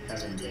 And I think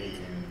Kevin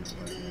Bacon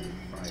was in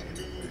Friday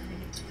the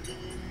 13th.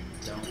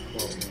 Don't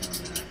quote me on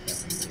that,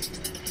 Kevin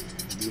Bacon.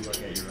 You look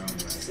at your own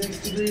right.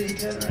 6 degrees,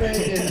 Kevin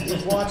Bacon.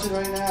 Just watching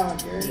right now.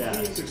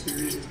 Yeah. 6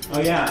 degrees.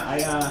 Oh yeah, I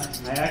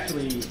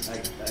actually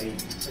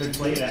could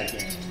play that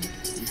game.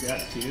 You got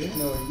 2?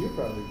 No, you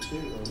probably 2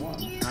 or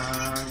 1.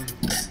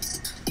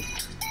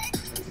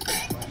 That's a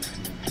good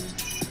question.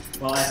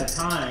 Well, at the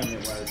time I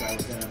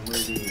was in a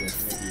movie with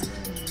Mickey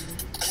Rooney.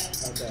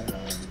 Okay.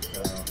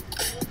 So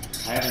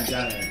I haven't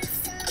done it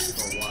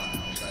for a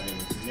while, but it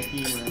was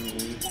Mickey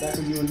Rooney. Back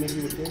when you and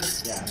Mickey were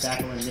kids? Yeah, back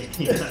when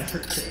Mickey and I were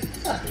kids.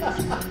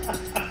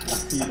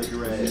 See the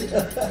gray.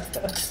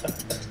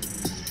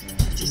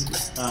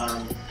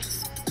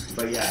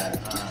 But yeah,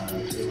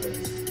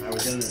 I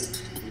was in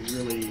this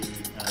really,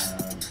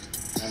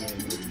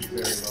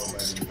 very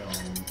low-budget film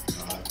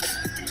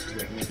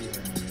with Mickey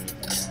Rooney,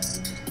 and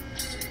then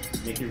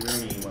Mickey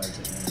Rooney was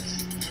in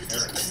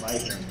Eric the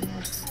Viking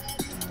with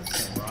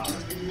Tim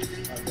Robbins.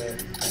 Okay. And then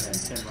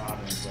Tim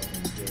Robbins was in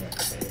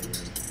JFK.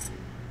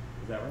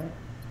 Is that right?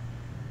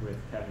 With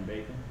Kevin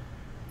Bacon?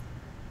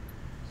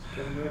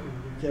 Kevin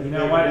You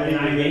know what? And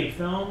I make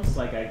films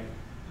like I.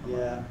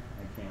 Yeah. I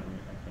can't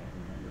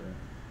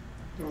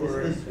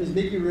remember. Is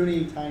Mickey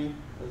Rooney tiny?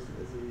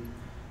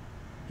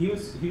 He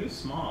was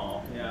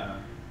small, yeah.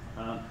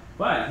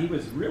 But he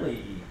was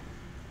really.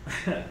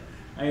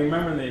 I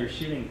remember they were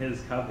shooting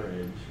his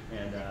coverage,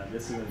 and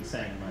this isn't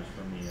saying much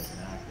for me as an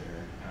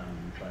actor.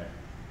 But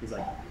he's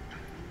like,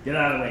 "Get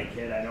out of the way,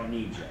 kid! I don't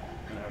need you."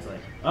 And I was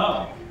like,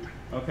 "Oh,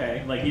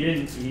 okay." Like he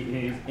didn't.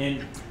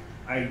 And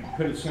I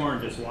could have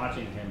sworn just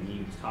watching him,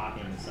 he was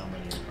talking to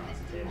somebody across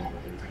the table,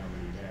 but there's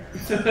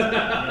nobody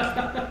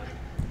there.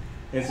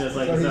 It's just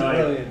like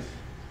brilliant.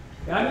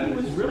 I mean, he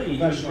was really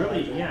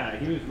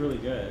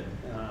good.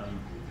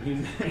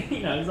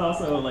 He's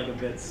also like a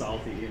bit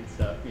salty and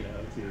stuff,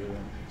 too.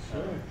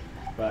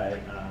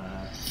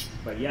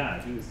 But yeah,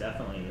 he was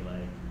definitely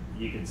like,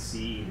 you could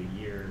see the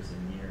years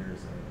and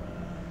years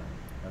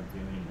of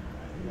doing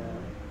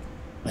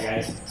that. Like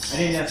I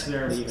didn't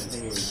necessarily even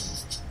think it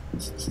was.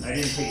 I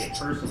didn't take it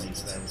personally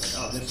because I was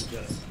like, oh, this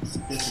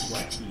is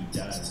what he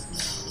does now.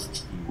 Like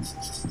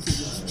He's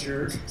just a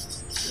jerk.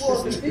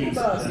 Well, if you think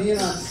about being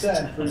on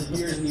set for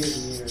years and years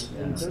and years,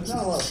 and there's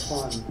not a lot of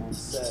fun on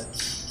set.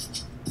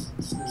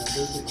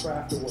 There's the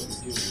craft of what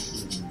you're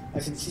doing. I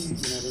can see,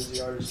 there's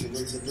the artistry.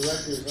 The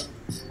directors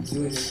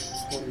doing it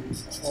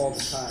all the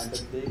time,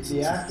 but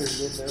the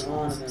actors, they're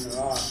on and then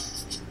they're off.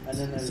 And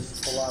then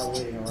there's a lot of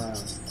waiting around, and a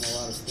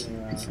lot of sitting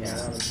around, and a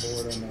lot of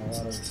boredom, and a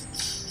lot of...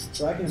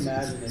 So I can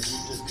imagine if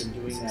you've just been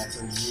doing that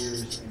for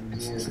years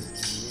and years and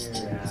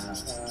years.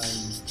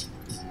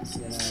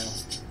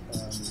 It's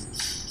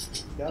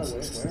got to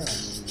wear on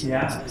you.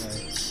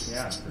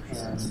 Yeah, for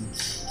sure.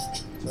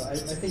 So I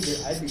think that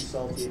I'd be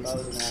salty if I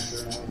was an actor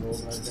and I was old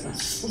and I'd been on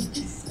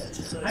somebody's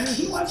set. I mean,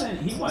 he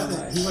wasn't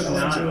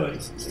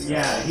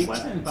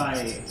by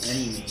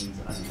any means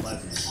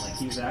unpleasant. Like,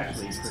 he was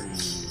actually pretty,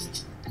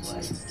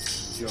 like,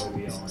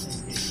 jovial and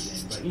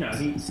engaging. But,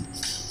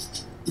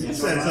 He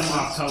said some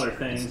off-color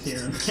things here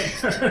and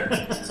there.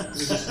 Was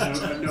he just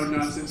a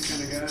no-nonsense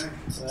kind of guy?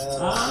 Well, that's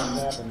what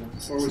happened.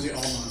 Or was he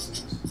all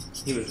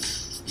nonsense? He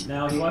was.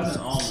 No, he wasn't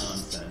all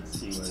nonsense.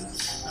 He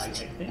was, I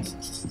think.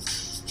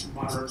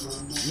 Moderate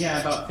nonsense?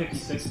 Yeah, about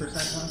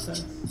 56%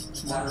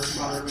 nonsense.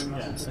 Moderate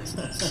nonsense?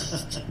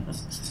 Yeah.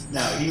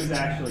 No, he was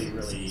actually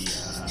really, he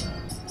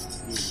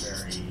was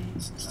very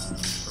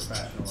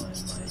professional and,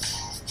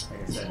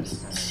 like I said,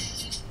 just kind of,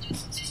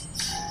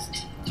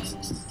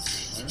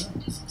 I don't know.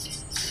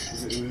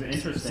 It was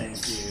interesting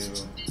to,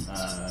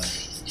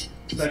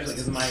 especially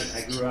because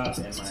I grew up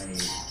and my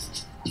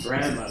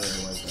grandmother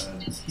was a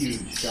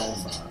huge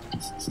film buff,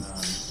 so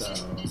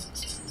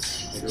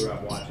I grew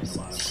up watching a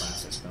lot of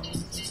classic films,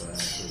 and so I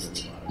actually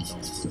did a lot of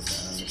films with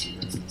Mr.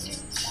 Green.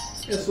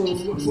 Yeah, so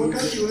what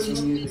got you into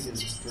the music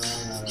is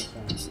drawing out of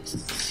sound.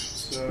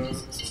 So,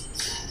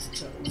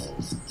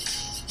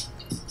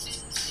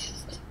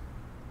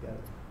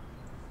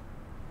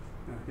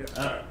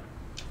 yeah.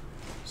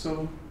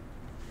 So,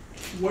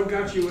 what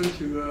got you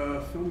into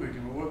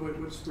filmmaking?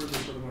 What spurred you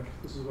sort of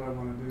like, this is what I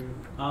want to do?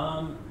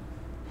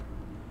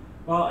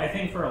 Well, I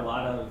think for a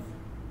lot of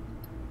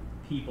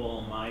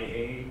people my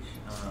age,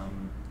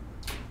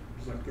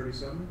 It's like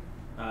 37?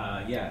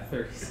 yeah,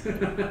 30.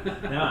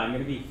 No, I'm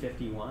going to be 51.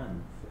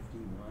 51.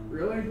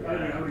 Really? Yeah. I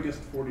would have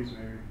guessed 40s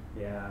maybe.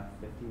 Yeah,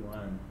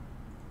 51.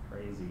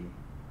 Crazy.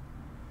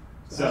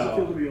 So how does it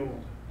feel to be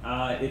old?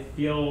 It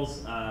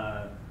feels,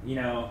 you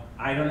know,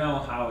 I don't know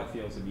how it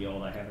feels to be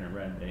old. I haven't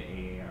read the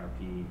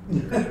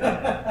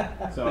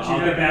AARP. So I'll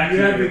get back to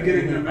you. You have been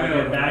getting the mail. I'll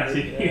get back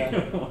to Yeah.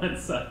 you one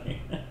second.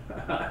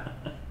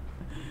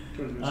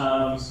 In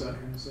a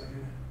second.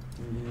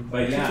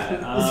 But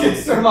yeah. He's gonna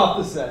storm off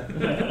the set.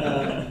 No,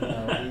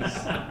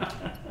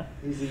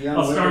 he's a young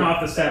I'll storm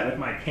off the set with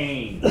my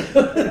cane.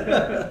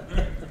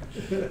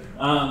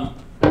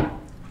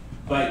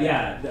 But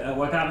yeah,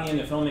 what got me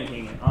into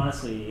filmmaking,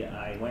 honestly,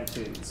 I went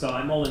to, so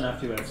I'm old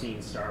enough to have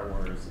seen Star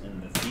Wars in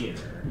the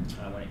theater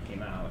when it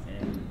came out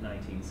in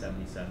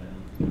 1977.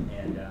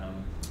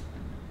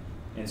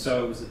 And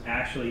so it was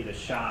actually the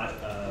shot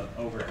of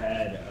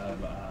overhead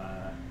of,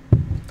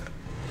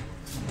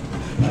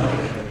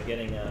 we're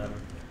getting,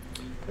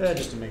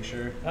 just to make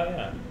sure. oh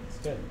yeah, it's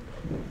good.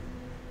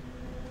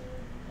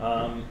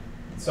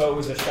 So it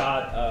was a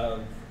shot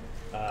of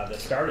the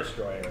Star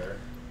Destroyer,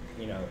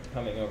 you know,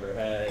 coming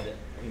overhead,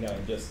 you know,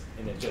 and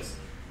it just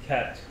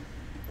kept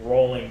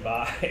rolling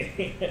by,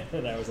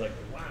 and I was like,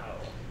 wow.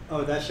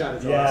 Oh, that shot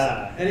is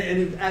Yeah. awesome.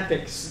 And an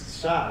epic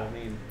shot, I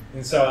mean.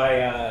 And so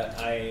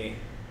I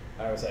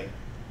was like,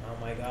 oh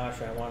my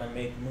gosh, I want to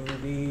make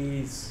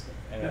movies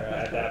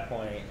at that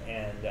point.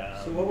 And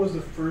so what was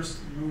the first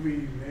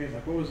movie you made?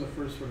 Like, what was the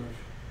first sort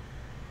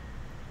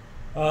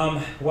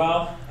of...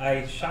 well,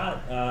 I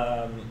shot,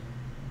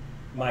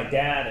 my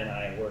dad and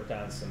I worked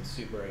on some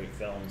Super 8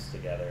 films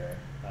together.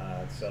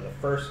 So the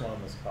first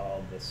one was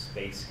called The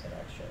Space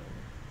Connection.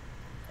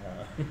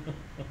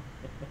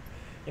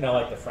 You know,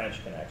 like the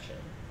French Connection,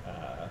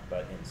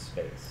 but in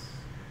space.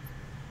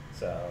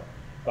 So,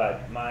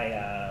 but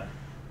my,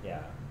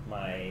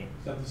 my Is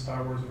that the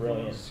Star Wars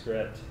brilliant influence?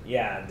 script.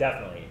 Yeah,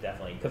 definitely.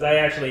 Because I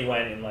actually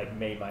went and like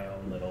made my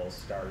own little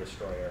Star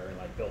Destroyer and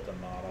like built a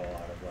model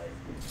out of like,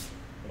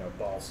 you know,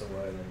 balsa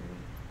wood and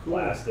Cool.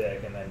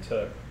 plastic, and then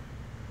took,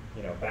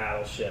 you know,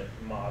 battleship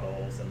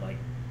models and like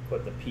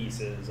put the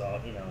pieces all,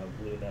 you know,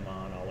 glue them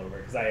on all over.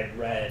 Because I had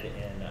read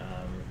in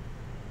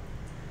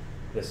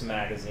this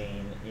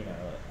magazine, you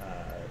know,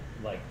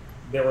 like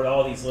there were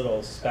all these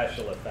little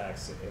special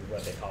effects, is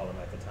what they called them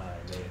at the time.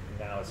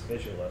 Now it's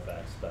visual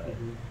effects, but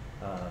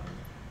I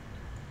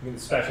mean, the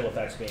special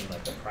effects being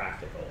like the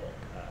practical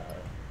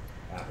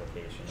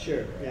application.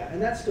 Sure, yeah,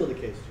 and that's still the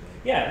case today.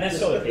 Yeah, and that's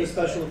still the case. The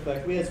special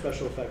effect, we had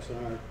special effects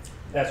on our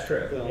That's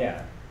true. film.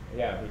 Yeah,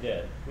 yeah, we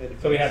did. We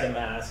had So we had face. the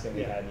mask, and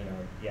we Yeah. had, you know,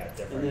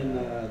 different. And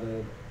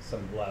then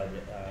some blood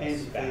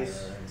hands and spatter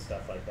face. and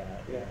stuff like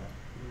that. Yeah.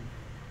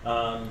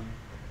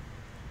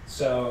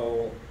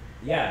 So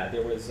yeah,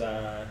 there was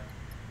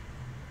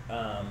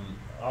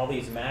all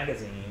these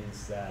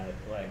magazines that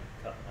like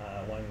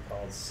one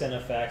called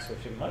Cinefex,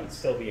 which it might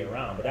still be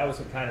around, but that was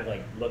kind of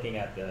like looking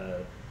at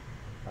the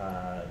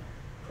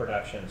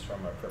productions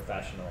from a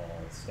professional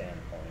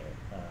standpoint.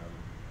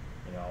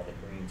 You know, all the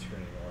green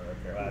screen work,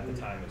 or at the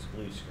time it was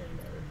blue screen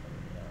work.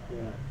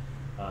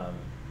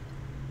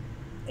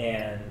 And,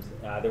 and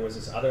there was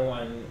this other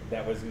one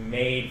that was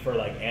made for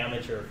like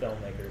amateur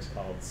filmmakers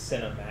called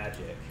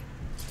Cinemagic.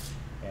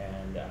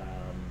 And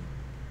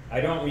I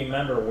don't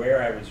remember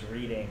where I was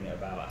reading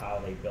about how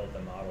they built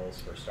the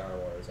models for Star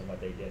Wars and what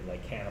they did,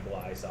 like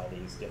cannibalize all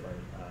these different,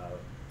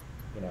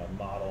 you know,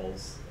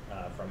 models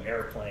from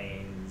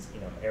airplanes, you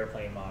know,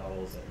 airplane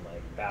models and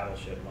like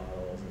battleship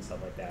models and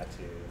stuff like that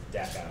to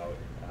deck out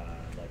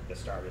like the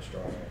Star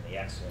Destroyer and the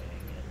X-Wing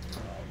and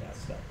all that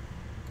stuff.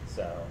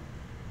 So,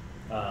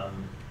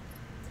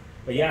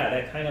 but yeah,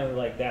 that kind of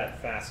like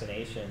that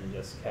fascination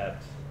just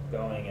kept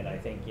going, and I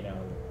think, you know,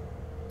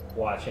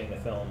 watching the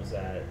films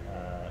that,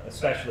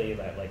 especially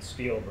that like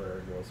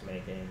Spielberg was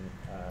making,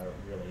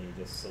 really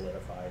just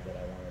solidified that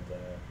I wanted to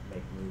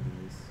make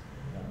movies.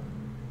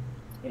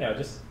 You know,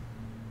 just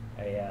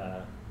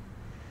a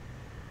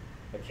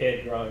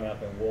kid growing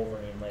up in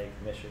Wolverine Lake,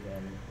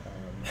 Michigan,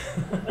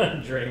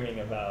 dreaming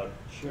about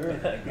Sure.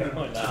 going to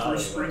Bruce Hollywood.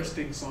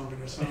 Springsteen song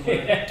or something.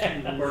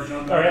 Yeah. Or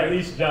John Or at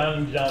least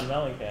John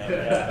Mellencamp.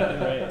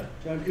 Yeah, right.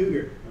 John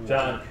Cougar.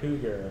 John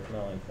Cougar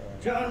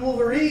Mellencamp. John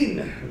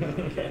Wolverine.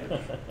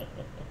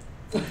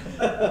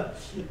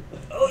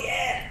 Oh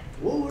yeah.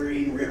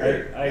 Wolverine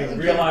River. I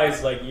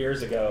realized like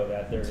years ago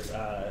that there's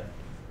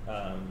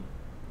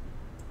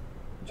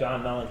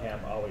John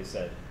Mellencamp always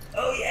said,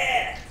 "Oh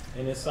yeah,"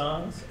 in his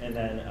songs, and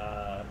then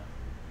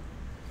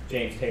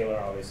James Taylor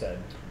always said,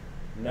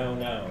 "No,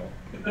 no."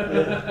 No,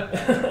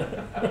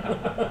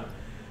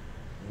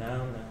 no,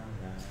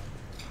 no.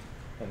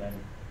 And then,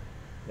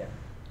 yeah.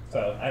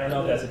 So I don't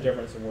know if that's a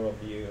difference in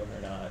worldview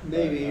or not.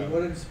 Maybe. But,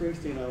 What did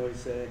Springsteen always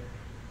say?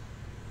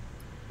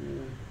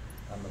 Yeah,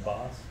 I'm the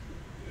boss.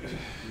 I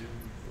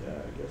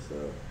guess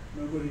so.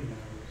 Nobody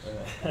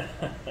knows.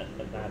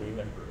 Not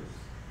even Bruce.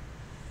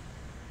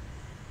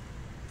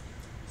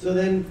 So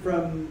then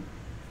from,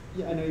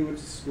 I know you went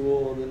to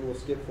school, and then we'll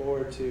skip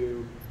forward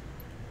to,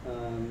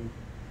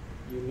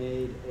 you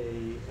made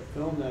a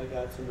film that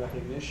got some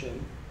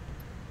recognition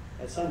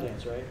at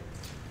Sundance, right?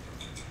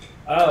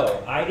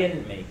 Oh, I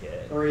didn't make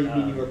it. Or you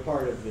mean you were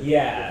part of it?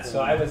 Yeah,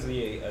 so I was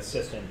the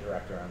assistant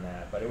director on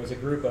that, but it was a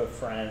group of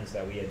friends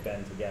that we had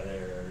been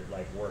together,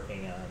 like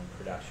working on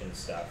production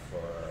stuff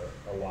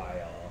for a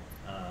while,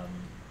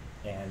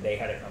 and they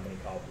had a company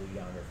called Blue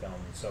Yonder Films,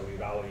 so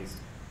we'd always,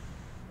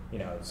 you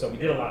know, so we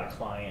did a lot of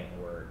client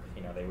work.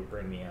 You know, they would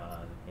bring me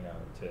on, you know,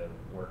 to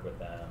work with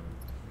them,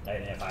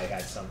 and if I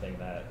had something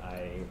that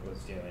I was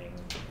doing,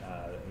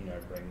 you know,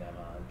 bring them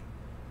on.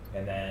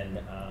 And then,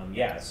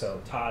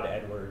 so Todd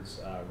Edwards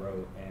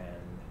wrote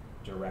and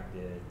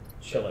directed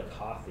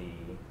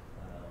Chillicothe,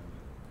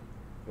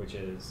 which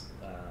is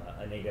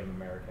a Native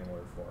American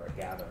word for a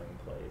gathering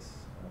place.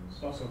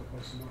 It's also a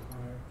place in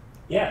Ohio.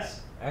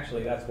 Yes,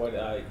 actually, that's what.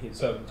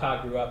 So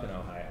Todd grew up in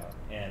Ohio,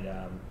 and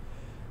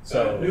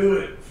so I knew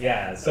it.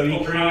 Yeah, so he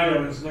Ohio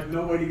created. is like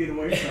no way to get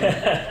away from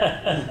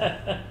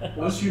it.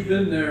 Once you've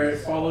been there, it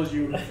follows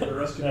you for the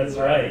rest of your life. That's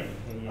right.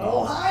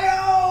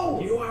 Ohio!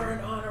 You are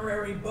an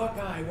honorary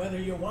Buckeye, whether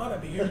you want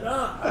to be or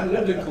not. I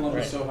lived in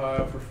Columbus, Right.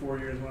 Ohio for 4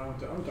 years when I went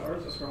to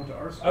art. That's where I went to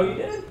art school. Oh, you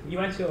did? You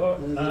went to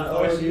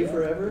Followed you OSU?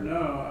 forever?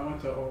 No, I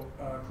went to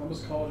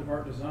Columbus College of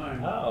Art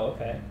Design. Oh,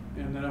 okay.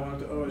 And then I went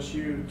to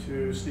OSU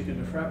to sneak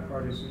into frat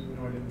parties even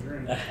though I didn't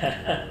drink.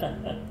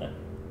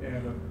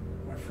 And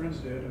my friends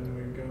did, and then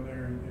we would go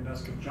there and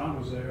ask if John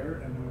was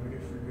there, and then we would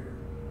get free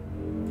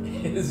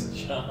beer. Is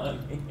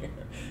John here?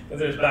 Because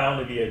there's bound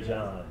to be a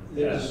John.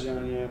 There's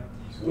John, yeah.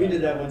 We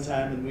did that one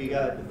time, and we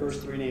got the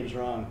first 3 names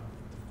wrong.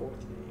 The 4th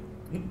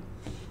name.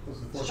 Was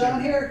the Is fourth John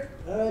name? here?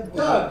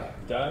 Doug.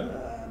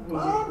 Doug?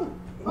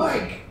 Mom?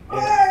 Mike. Was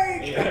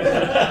Mike!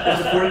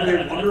 the fourth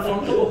name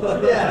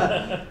Wonderfunkel?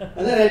 Yeah.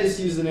 And then I just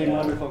used the name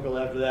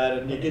Wonderfunkel after that,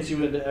 and it gets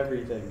you into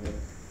everything.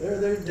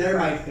 They're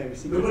my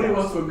things. Nobody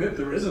wants to admit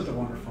there isn't a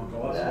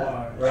Wonderfunkel, that's Yeah.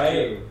 why.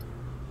 Right.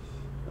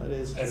 That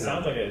is true. It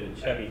sounds like a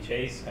Chevy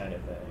Chase kind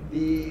of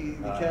thing.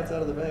 The cat's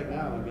out of the bag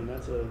now. I mean,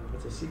 that's a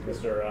secret.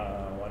 Mr.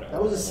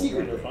 That was a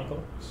secret thing. Wonderfunkel.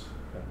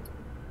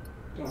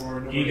 Don't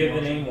worry, Do you nobody give the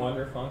wants name it.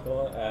 Wonderfunkel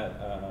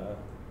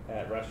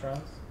at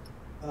restaurants?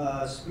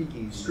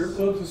 Speakeasy. Strip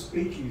clubs and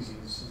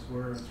speakeasies is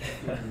where it's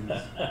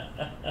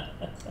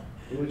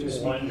We went to a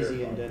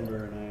speakeasy in Wonderfunkel.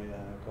 Denver, and I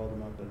called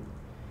them up, and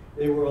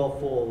they were all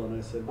full, and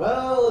I said,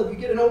 "Well, if you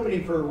get an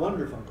opening for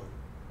Wonderfunkel."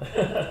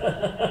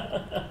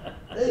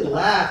 They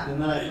laughed,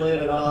 and then I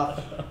played it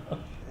off,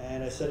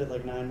 and I said it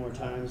like 9 more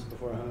times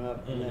before I hung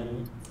up,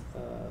 and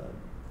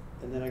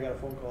then I got a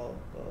phone call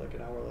like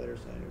an hour later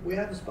saying, "We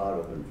have a spot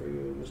open for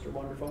you, Mr.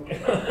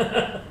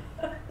 Wonderfunkel."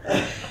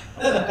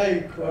 And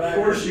I cried.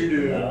 Of course you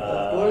do.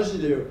 Of course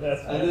you do.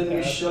 That's And then we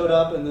fantastic. showed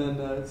up, and then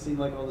it seemed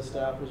like all the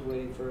staff was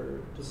waiting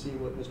to see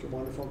what Mr.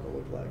 Wonderfunkel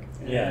looked like.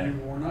 And Yeah. you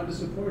were not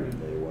disappointed.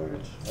 They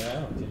weren't.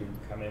 Well, did you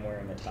come in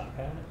wearing a top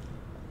hat?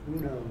 Who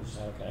knows?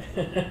 Okay.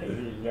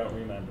 You don't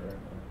remember.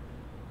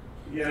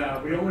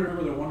 Yeah, we only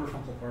remember the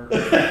Wonderfunkel part.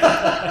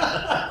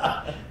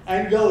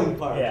 And going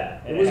part. Yeah,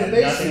 and It was a had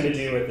nothing to basement.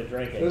 do with the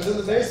drinking. It was in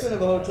the basement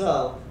of a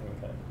hotel.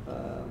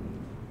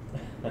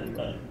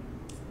 Okay.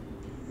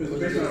 It was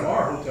the basement of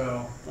our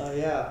hotel.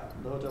 Yeah,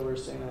 the hotel we were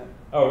staying at.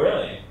 Oh,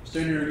 really?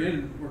 Staying here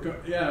again.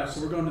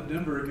 So we're going to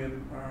Denver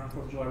again on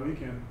 4th of July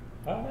weekend.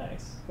 Oh,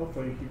 nice.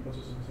 Hopefully he puts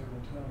us in the same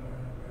hotel.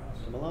 That'd be Come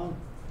awesome. along.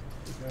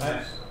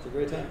 Because It's a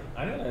great time.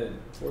 I'm gonna.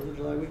 4th of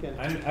July weekend.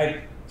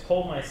 I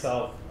told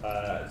myself.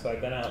 So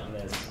I've been out in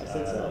this. I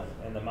said so.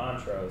 In the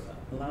Montrose.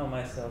 Allow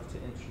myself to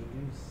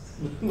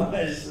introduce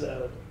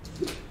Myself.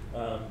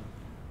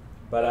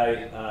 But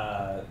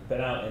I've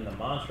been out in the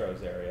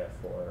Montrose area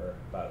for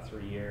about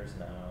 3 years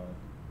now,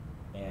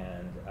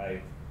 and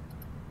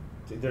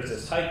there's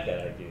this hike that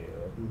I do,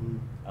 Mhm.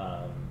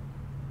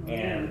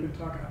 And we've been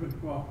talking.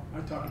 I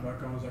talked about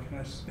going. I was like, can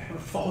I just have a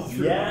follow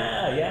through?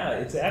 Yeah.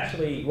 It's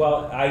actually,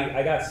 well,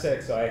 I got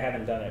sick, so I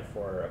haven't done it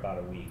for about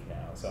a week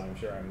now. So I'm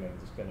sure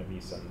there's going to be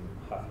some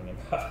huffing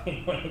and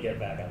puffing when we get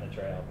back on the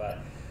trail. But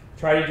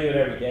try to do it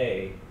every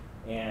day.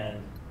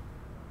 And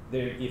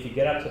if you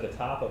get up to the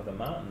top of the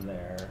mountain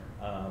there,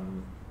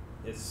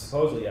 it's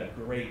supposedly a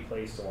great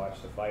place to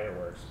watch the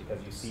fireworks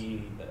because you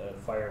see the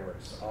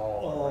fireworks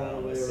all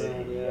around the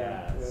city.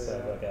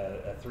 So like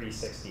a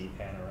 360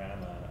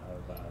 panorama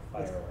of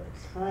fireworks.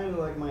 It's kind of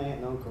like my aunt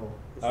and uncle.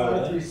 It's Oh, not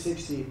really? a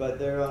 360, but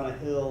they're on a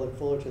hill in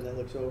Fullerton that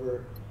looks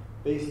over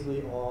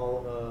basically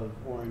all of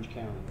Orange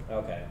County.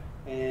 Okay.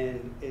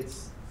 And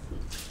it's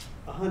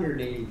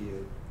 180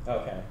 view.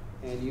 Okay.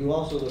 And you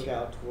also look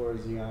out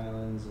towards the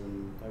islands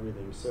and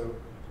everything. So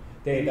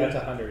Dave, that's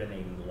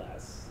 180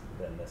 less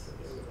than this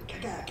is.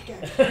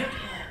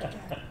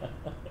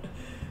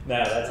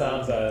 No, that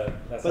sounds.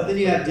 But then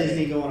you have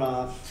Disney going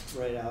off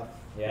right off.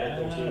 Yeah,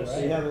 right there too. right. So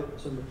you have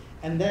some,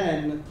 and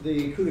then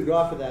the coup de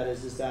grace for that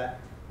is that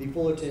the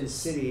Fullerton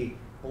City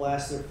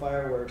blasts their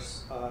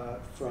fireworks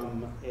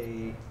from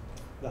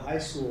the high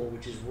school,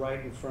 which is right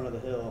in front of the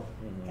hill,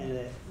 and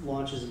it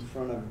launches in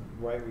front of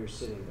right where you're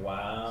sitting.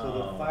 Wow.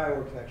 So the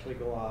fireworks actually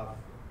go off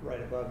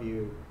right above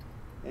you,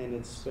 and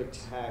it's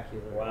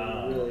spectacular.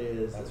 Wow. It really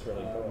is. That's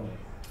really cool.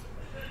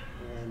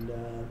 And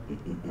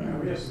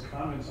We have some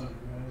comments on it,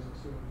 guys.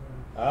 Let's see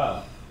what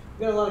Oh,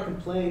 we got a lot of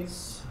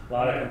complaints. a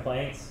lot of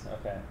complaints?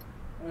 Okay.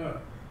 we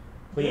got.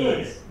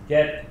 Please,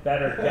 get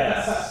better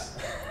guests.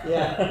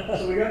 Yeah.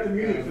 So we got the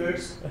music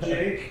fixed.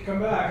 Jake, come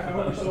back. I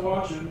hope you're still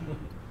watching.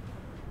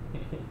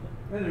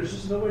 Man, there's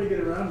just no way to get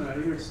around that.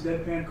 Either it's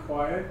deadpan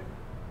quiet,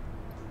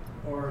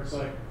 or it's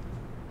like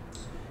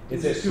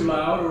Is it's it too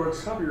loud, or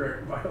it's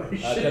copyright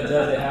violation.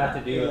 does it have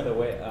to do with the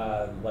way,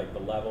 like the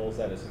levels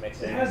that it's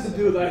mixing? It has to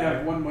do with I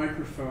have one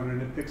microphone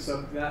and it picks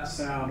up that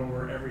sound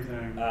over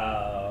everything.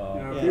 Oh.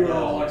 You know, if yeah, we were yeah.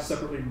 all like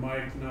separately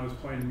mic'd and I was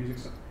playing the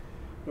music,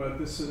 but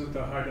this isn't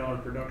a high dollar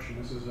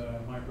production. This is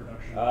my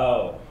production.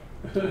 Oh.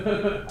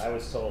 I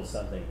was told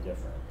something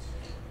different.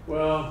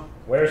 Well,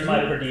 Where's my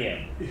per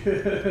diem?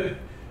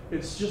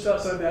 it's just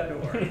outside that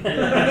door.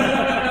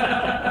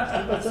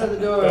 Outside the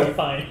door. Go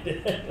find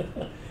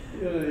it.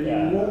 You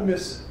Yeah. won't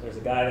miss it. There's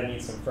a guy that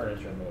needs some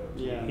furniture moved.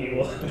 Yeah. He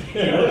will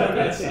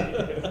convince you.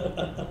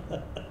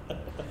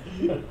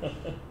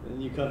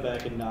 And you come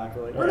back and knock,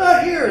 we're like, we're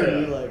not here!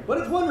 And you're like, but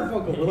it's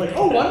Wonderfunkel. We're like,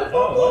 oh, Wonderfunkel!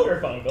 Oh,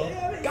 Wonderfunkel.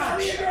 Damn it, Got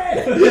me again!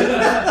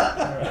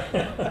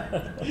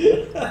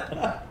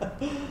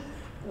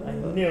 I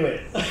knew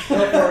it.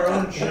 Help our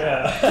own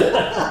show.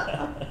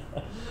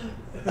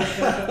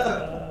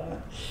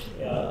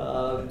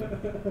 Yeah.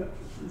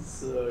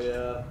 So,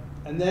 yeah.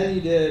 And then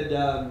you did,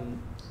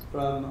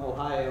 from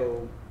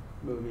Ohio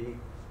movie.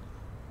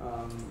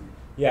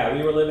 Yeah,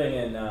 we were living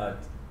in,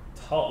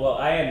 well,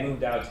 I had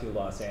moved out to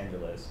Los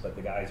Angeles, but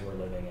the guys were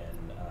living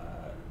in,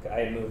 I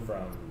had moved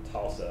from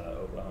Tulsa,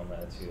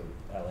 Oklahoma to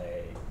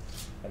LA,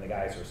 and the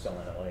guys were still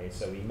in LA.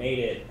 So we made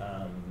it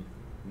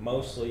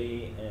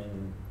mostly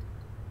in,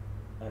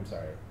 I'm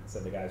sorry, I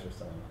said the guys were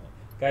still in LA.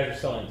 The guys were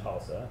still in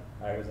Tulsa.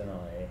 I was in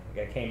LA.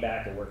 I came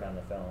back to work on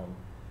the film.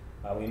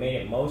 We made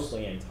it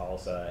mostly in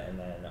Tulsa and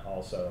then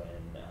also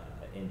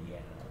in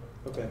Indiana.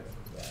 Okay.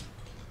 Yeah.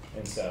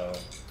 And so,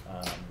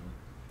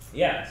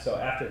 so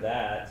after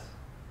that,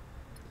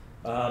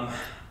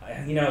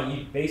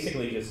 you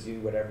basically just do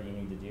whatever you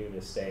need to do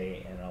to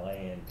stay in LA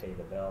and pay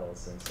the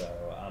bills. And so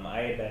I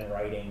had been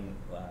writing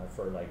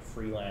for like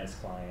freelance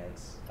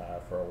clients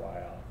for a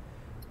while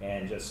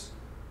and just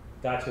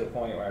got to a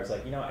point where I was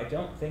like, I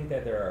don't think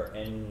that there are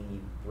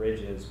any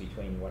bridges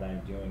between what I'm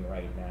doing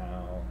right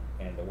now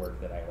and the work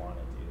that I want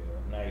to do.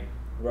 And I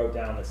wrote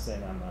down this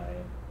thing on my,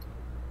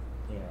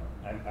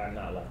 I'm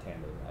not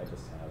left-handed. I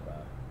just have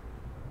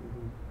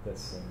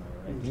this thing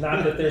there. Right?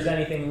 Not that there's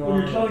anything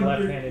wrong with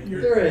left-handed.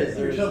 There is.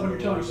 When you're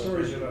telling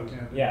stories, you're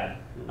left-handed. Yeah,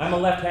 I'm a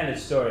left-handed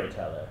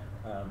storyteller.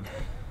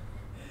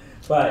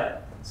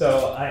 But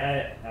so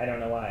I don't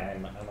know why.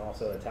 I'm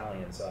also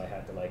Italian, so I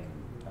had to like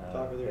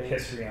Talk with your the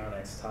hands.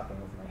 histrionics, talking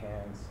with my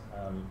hands.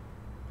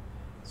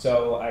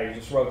 So I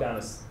just wrote down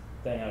this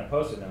thing on a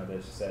post-it note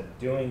that just said,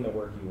 "Doing the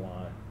work you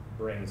want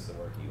brings the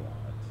work you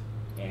want,"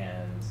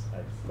 and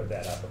I put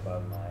that up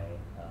above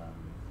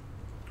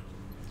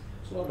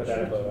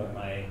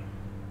my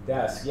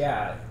desk.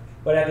 Yeah.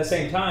 But at the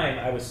same time,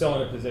 I was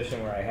still in a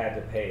position where I had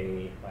to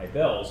pay my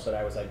bills, but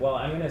I was like, well,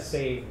 I'm going to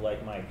save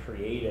like my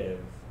creative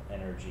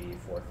energy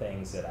for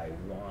things that I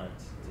want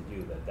to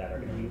do that are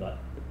going to be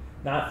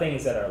not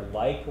things that are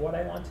like what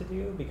I want to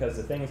do, because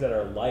the things that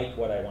are like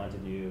what I want to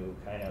do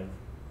kind of,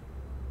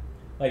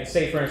 like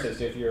say for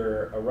instance, if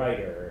you're a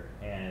writer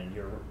and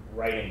you're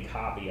writing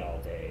copy all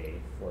day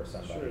for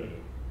somebody,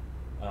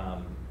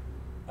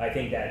 I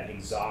think that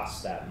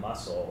exhausts that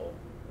muscle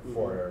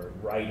for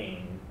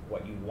writing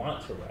what you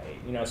want to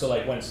write. So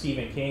like when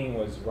Stephen King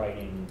was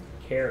writing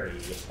Carrie,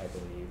 I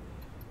believe,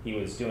 he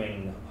was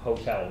doing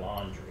hotel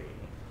laundry,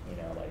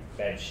 like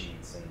bed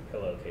sheets and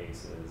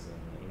pillowcases and,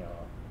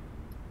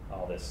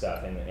 all this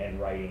stuff and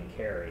writing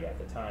Carrie at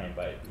the time,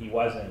 but he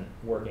wasn't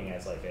working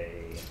as like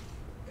a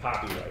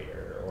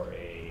copywriter or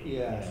a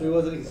so he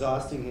wasn't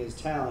exhausting his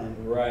talent.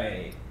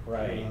 Right.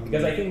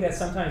 Because I think that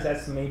sometimes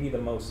that's maybe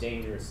the most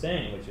dangerous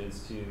thing, which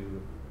is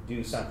to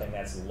do something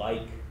that's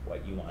like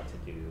what you want to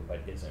do,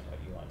 but isn't what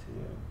you want to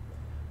do.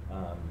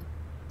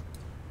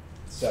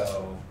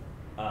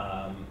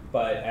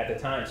 But at the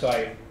time, so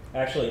I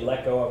actually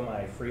let go of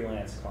my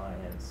freelance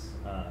clients,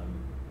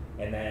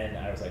 and then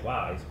I was like,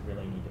 wow, I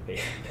really need to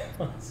pay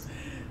bills.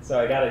 So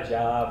I got a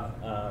job,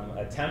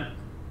 a temp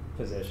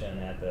position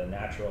at the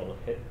Natural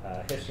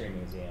History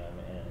Museum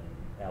in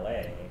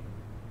LA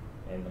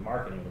in the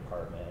marketing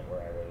department,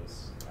 where I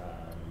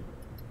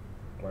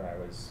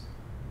was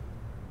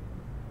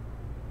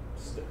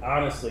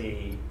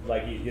honestly,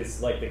 like,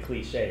 it's like the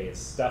cliche is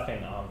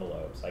stuffing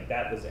envelopes. Like,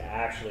 that was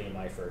actually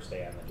my first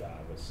day on the job,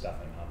 was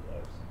stuffing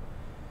envelopes.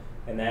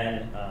 And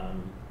then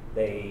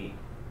they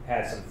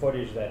had some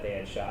footage that they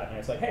had shot, and I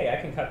was like, hey, I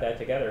can cut that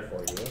together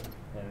for you.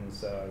 And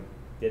so I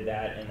did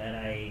that, and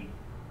then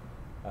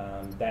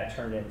that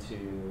turned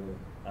into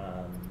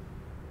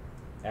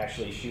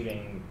actually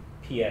shooting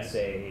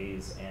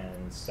PSAs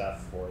and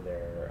stuff for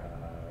their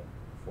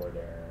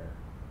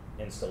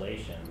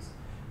installations.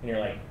 And you're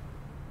like,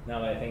 now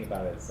that I think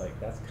about it, it's like,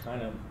 that's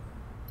kind of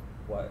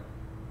what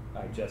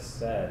I just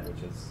said,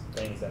 which is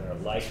things that are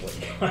like what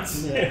you want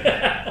to do.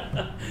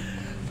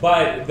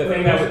 But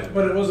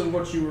it wasn't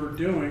what you were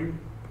doing.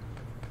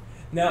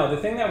 No,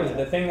 the thing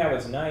that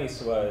was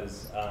nice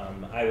was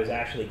I was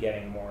actually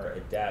getting more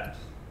adept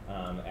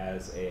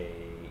as a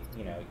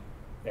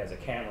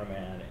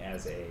cameraman,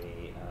 as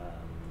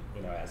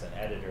as an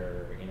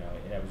editor,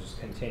 and I was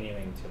just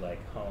continuing to like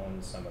hone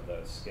some of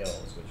those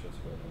skills, which was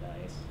really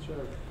nice.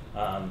 Sure.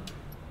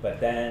 But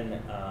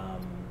then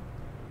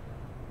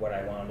what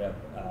I wound up,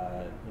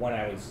 when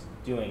I was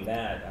doing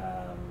that,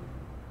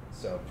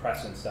 so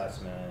Preston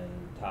Sussman,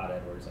 Todd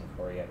Edwards, and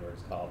Corey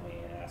Edwards called me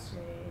and asked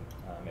me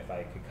if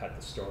I could cut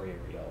the story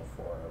reel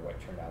for what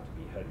turned out to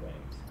be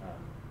Hoodwinked.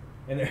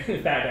 And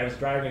in fact, I was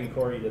driving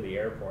Corey to the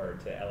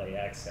airport, to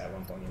LAX at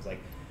one point. He was like,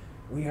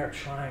 we've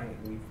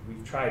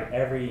tried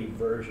every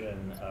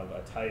version of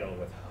a title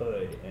with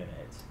hood in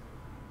it.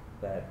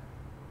 That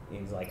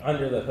means like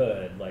under the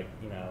hood, like,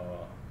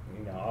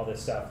 all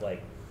this stuff,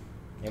 like,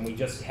 and we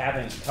just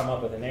haven't come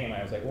up with a name.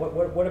 I was like,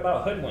 what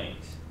about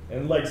Hoodwinked?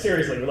 And like,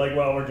 seriously, we're like,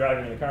 well, we're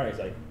driving in the car, and he's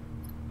like,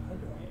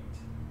 Hoodwinked.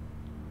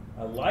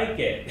 I like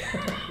it.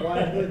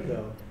 Why hood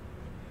though?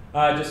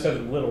 Just because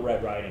of Little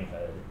Red Riding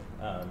Hood.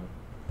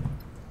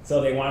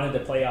 So they wanted to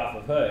play off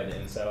of Hood,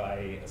 and so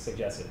I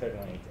suggested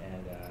Hoodwinked,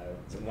 and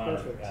wound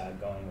up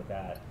going with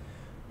that.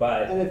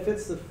 And it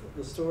fits the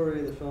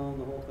story, the film,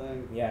 the whole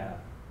thing. Yeah.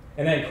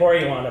 And then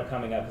Corey wound up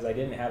coming up, because I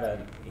didn't have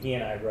he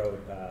and I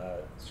wrote a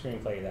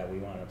screenplay that we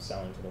wound up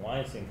selling to the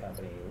Weinstein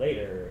Company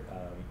later,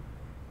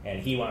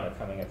 and he wound up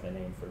coming up with the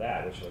name for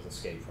that, which was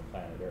Escape from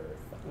Planet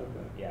Earth.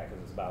 Okay. Yeah, because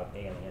it's about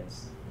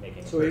aliens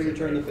making so he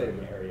returned the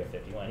favor. Area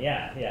 51.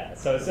 Yeah.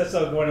 So it's just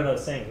one of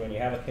those things, when you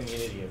have a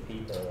community of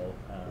people,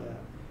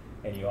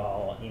 and you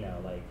all,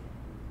 like,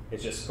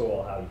 it's just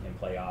cool how you can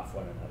play off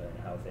one another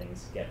and how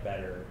things get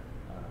better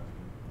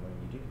when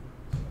you do.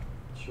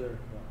 Sure.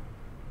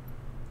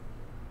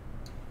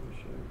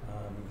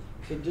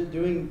 So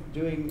doing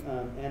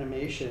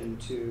animation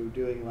to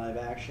doing live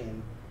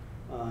action,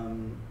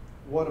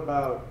 what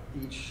about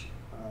each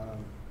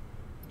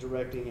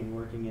directing and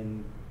working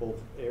in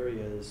both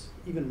areas,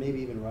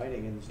 maybe even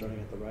writing and starting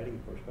at the writing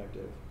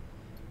perspective,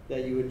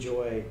 that you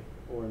enjoy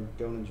or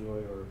don't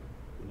enjoy,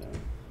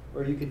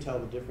 or you can tell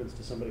the difference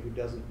to somebody who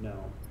doesn't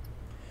know?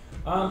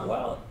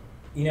 Well,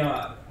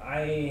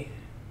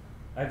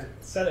 I've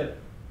said it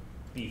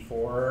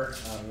before,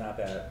 not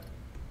that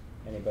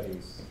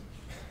anybody's...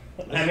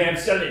 I mean, I've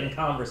said it in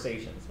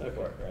conversations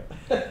before,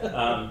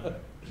 right?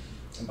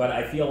 But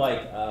I feel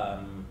like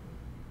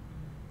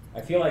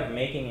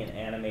making an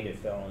animated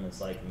film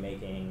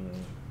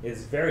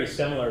is very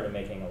similar to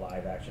making a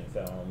live action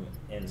film,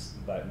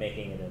 but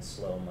making it in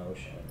slow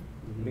motion.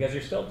 Mm-hmm. Because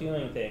you're still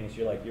doing things.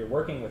 You're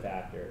working with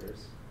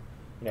actors.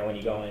 When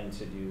you go in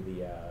to do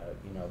the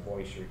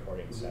voice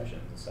recording mm-hmm.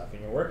 sessions and stuff,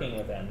 and you're working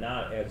with them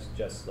not as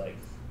just like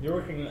you're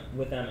working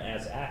with them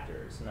as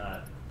actors,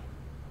 not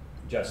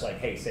just like,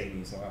 hey, say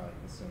these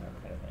lines, kind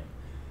of thing.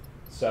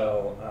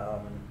 So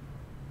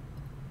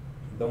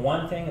the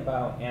one thing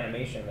about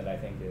animation that I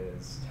think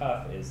is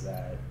tough is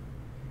that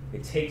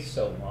it takes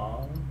so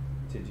long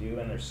to do,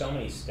 and there's so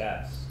many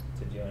steps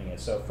to doing it.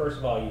 So first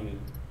of all,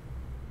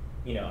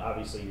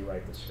 obviously you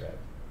write the script,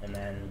 and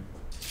then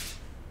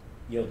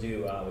you'll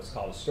do what's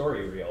called a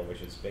story reel,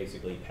 which is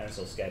basically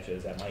pencil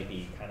sketches that might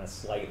be kind of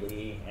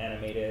slightly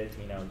animated,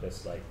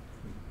 just like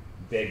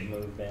big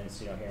movements,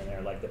 here and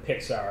there. Like the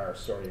Pixar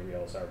story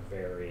reels are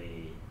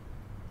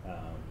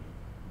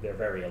they're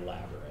very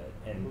elaborate,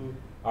 and mm-hmm.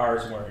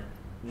 ours weren't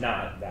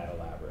not that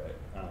elaborate.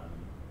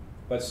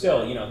 But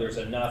still, there's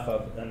enough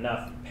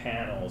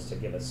panels to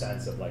give a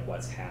sense of like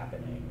what's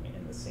happening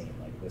in the scene.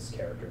 Like this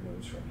character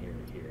moves from here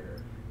to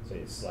here, so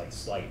it's like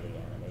slightly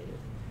animated.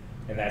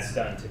 and that's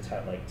done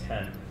to like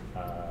temp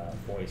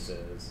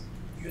voices,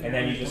 and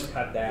then you just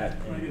cut that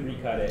and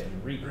recut it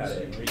and recut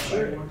it and recut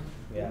it.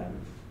 Yeah.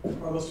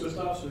 Are those twist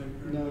offs?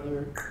 No,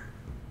 they're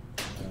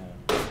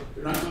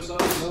not twist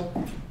offs? nope.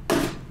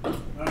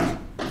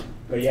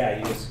 But yeah,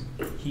 you just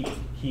keep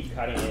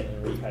cutting it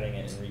and recutting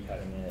it and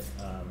recutting it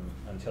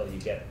until you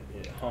get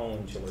it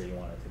honed to where you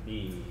want it to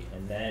be,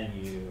 and then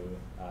you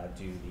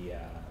do the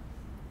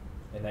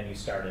and then you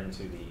start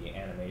into the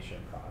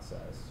animation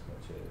process,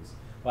 which is,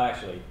 well,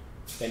 actually,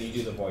 then you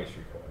do the voice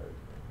record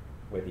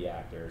with the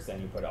actors, then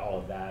you put all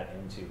of that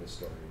into the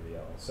story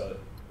reel. So,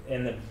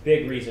 and the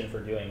big reason for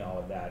doing all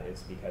of that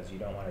is because you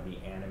don't want to be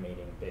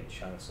animating big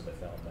chunks of the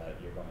film that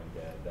you're going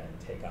to then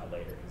take out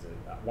later, because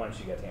once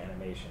you get to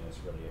animation, it's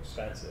really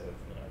expensive,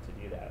 to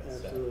do that.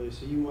 Absolutely.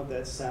 So you want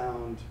that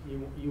sound.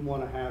 You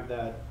want to have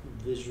that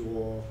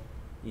visual.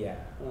 Yeah.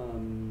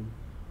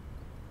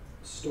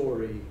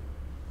 Story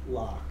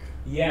lock.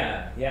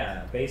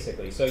 Yeah,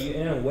 basically. So you,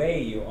 in a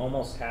way, you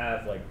almost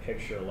have like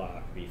picture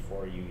lock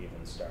before you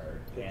even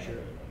start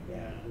animating.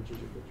 Yeah. Which is a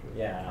picture.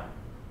 Yeah.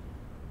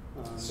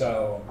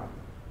 So,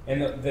 and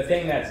the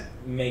thing that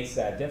makes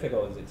that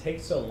difficult is it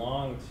takes so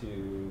long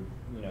to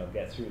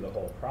get through the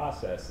whole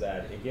process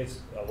that it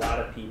gives a lot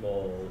of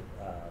people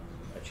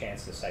a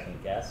chance to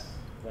second guess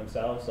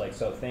themselves. Like,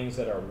 so things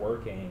that are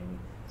working,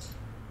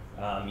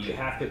 you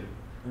have to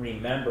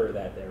remember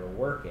that they're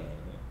working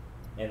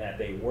and that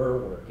they were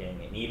working,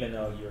 and even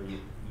though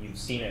you've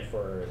seen it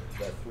for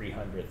the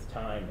 300th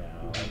time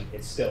now,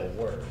 it still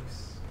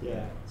works.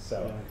 Yeah.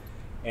 So,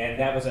 and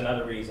that was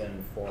another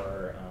reason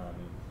for.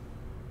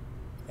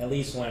 At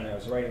least when I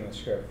was writing the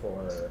script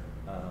for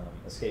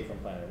Escape from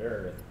Planet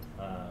Earth,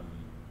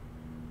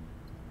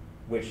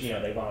 which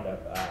they wound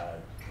up.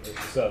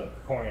 So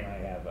Corey and I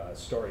have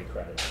story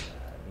credit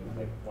in that.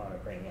 They wound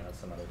up bringing out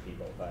some other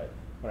people, but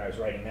when I was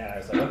writing that, I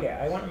was like, okay,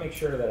 I want to make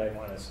sure that I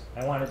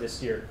wanted to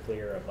steer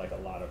clear of like a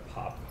lot of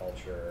pop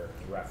culture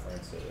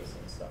references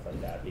and stuff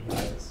like that,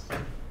 because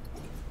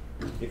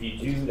if you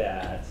do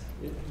that,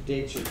 it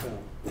dates your film.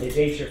 It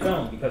dates your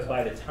film, because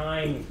by the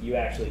time you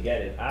actually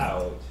get it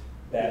out,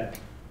 that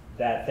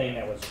thing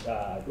that was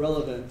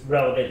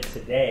relevant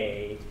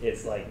today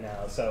is like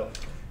now. So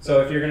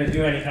if you're gonna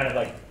do any kind of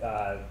like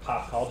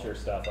pop culture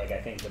stuff, like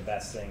I think the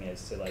best thing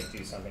is to like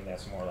do something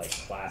that's more like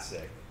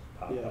classic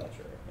pop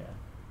culture. Yeah.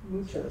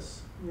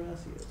 Muchas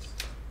gracias.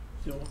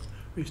 Are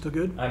you still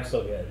good? I'm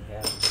still good.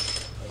 Yeah.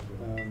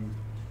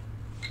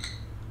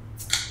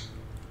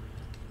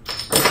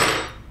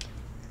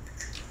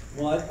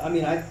 Well, I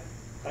mean, I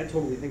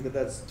totally think that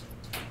that's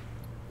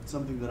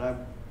something that I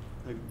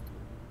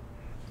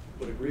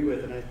would agree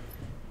with, and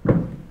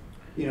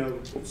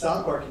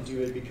South Park can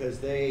do it because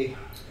they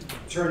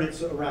turn it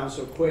around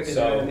so quick, and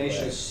their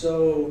animation is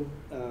so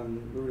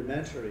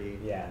rudimentary,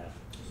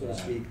 so to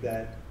speak,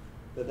 that's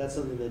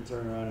something they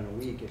turn around in a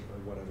week or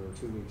whatever,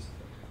 2 weeks.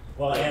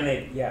 Well, and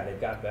they've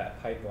got that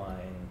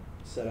pipeline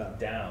set up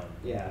down.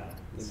 Yeah,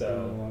 it's been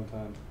a long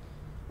time.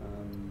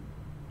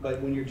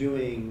 But when you're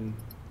doing,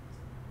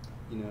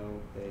 a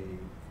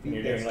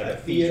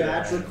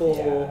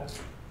theatrical.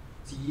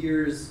 It's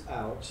years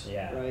out,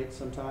 right?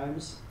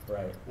 Sometimes,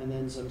 right, and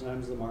then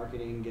sometimes the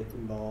marketing gets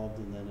involved,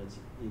 and then it's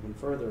even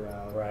further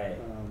out, right?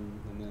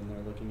 And then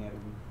they're looking at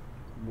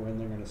when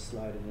they're going to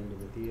slide it into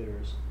the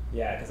theaters.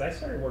 Yeah, because I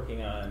started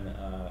working on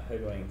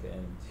Hoodwinked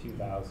in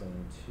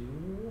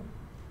 2002,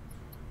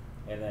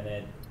 and then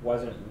it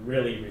wasn't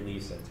really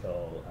released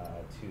until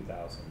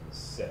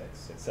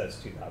 2006. It says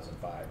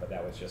 2005, but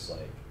that was just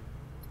like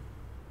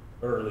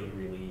early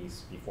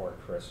release before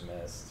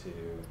Christmas to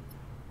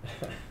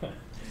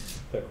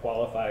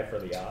qualify for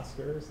the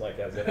Oscars, like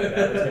as if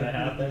that was going to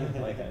happen.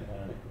 Like,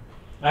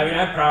 I mean,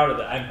 I'm proud of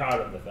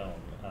the film.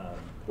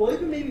 Well,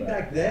 even maybe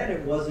back then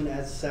it wasn't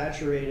as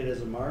saturated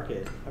as a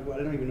market. I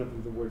don't even know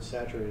if the word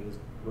saturated is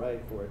right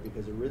for it,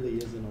 because there really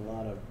isn't a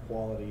lot of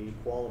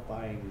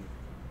qualifying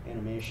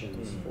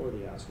animations for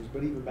the Oscars.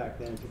 But even back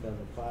then in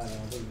 2005, I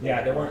don't think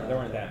there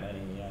weren't that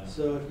many. Yeah.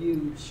 So if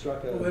you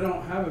struck a, well, they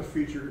don't have a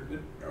feature. Do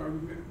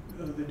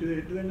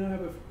they not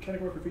have a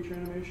category for feature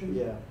animation?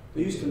 Yeah.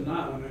 They used to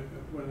not when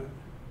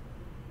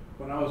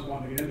I was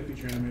wanting to get into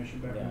feature animation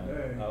back in the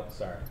day. Oh,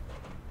 sorry.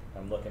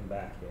 I'm looking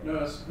back here.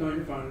 No,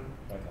 you're fine.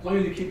 Okay. As long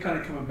as you keep kind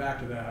of coming back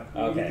to that.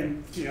 Okay.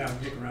 You can,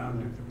 look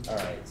around. And do things. All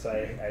right. So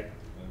I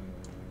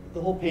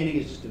the whole painting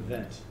is just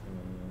event.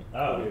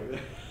 Oh,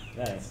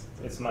 nice.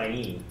 It's my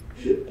knee.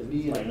 A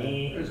knee. My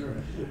knee.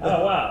 Right.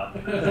 Oh, wow.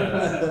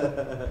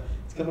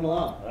 It's coming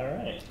along. All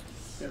right.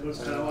 It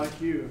looks kind of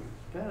like you.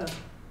 Kind of.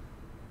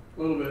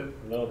 A little bit.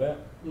 A little bit.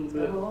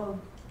 Coming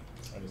along.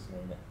 I just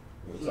made it.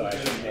 So I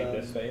should make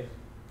this face.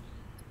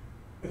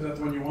 Is that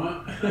the one you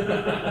want?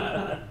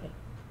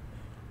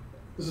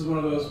 This is one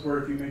of those where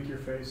if you make your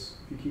face,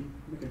 if you keep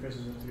making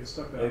faces, it'll get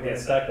stuck that way. It'll get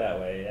stuck that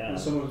way, yeah. When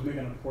someone's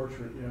making a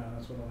portrait,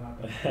 that's what'll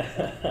happen.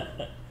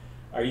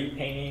 Are you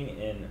painting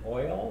in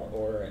oil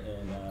or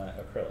in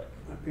acrylic?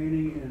 I'm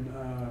painting in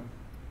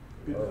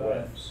good Or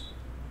vibes.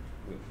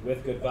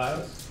 With good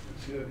vibes?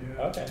 It's good,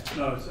 yeah. Okay.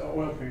 No, it's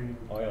oil painting.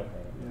 Oil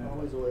painting. Yeah.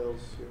 Always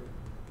oils here.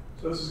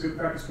 So this is good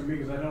practice for me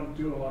because I don't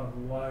do a lot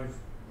of live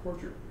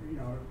portrait,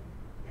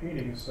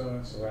 painting. So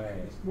it's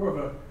more of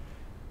a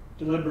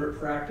deliberate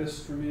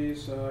practice for me.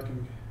 So I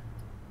can,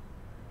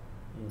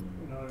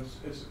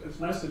 it's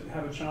nice to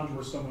have a challenge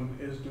where someone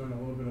is doing a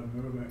little bit of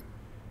movement.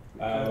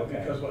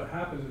 Because what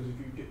happens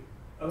is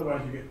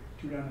otherwise you get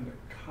too down into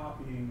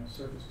copying a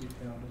surface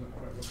detail. It doesn't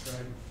quite look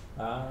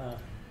right.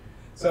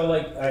 So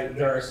like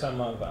there are some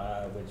of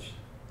which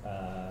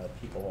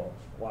people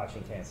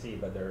watching can't see,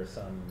 but there are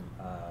some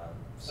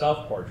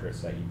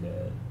self-portraits that you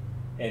did.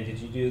 And did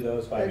you do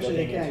those by Actually,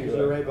 looking they can't into because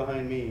they're right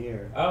behind me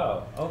here.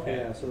 Oh, okay.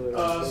 Yeah,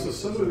 So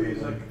some of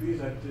these, like these,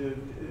 I did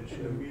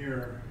in the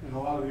mirror, and a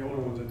lot of the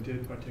older ones I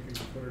did by taking a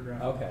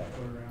photograph. Okay.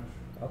 Photograph.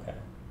 Okay.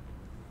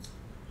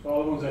 So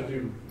all the ones I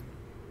do,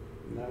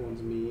 And that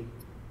one's me.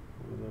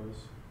 One of those.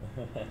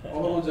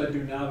 all the ones I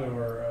do now though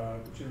are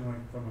generally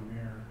from a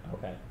mirror.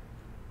 Okay.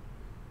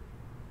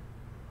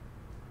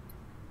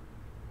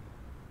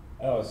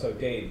 Oh, so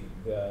Dave,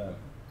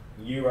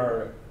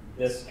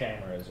 this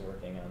camera is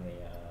working on the.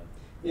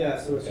 Yeah,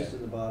 so it's okay. just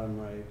in the bottom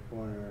right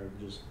corner of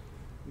just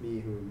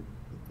me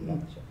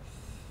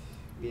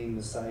being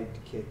the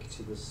sidekick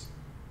to this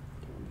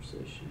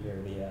conversation.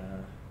 You're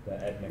the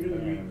Ed You're the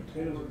meat McMahon. and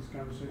potatoes of this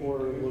conversation. Or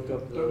look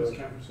up Don't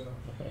discount yourself.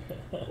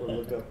 Or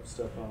look up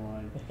stuff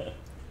online.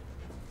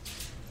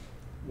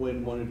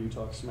 When one of you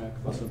talks smack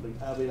about something,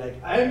 I'll be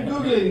like, I'm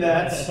Googling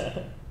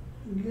that.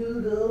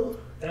 Google.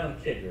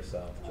 Don't kid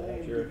yourself,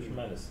 Jack. You're a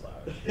tremendous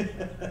slouch.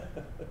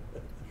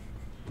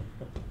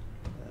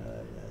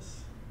 Yes.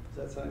 Is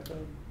that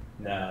Seinfeld?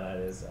 No, that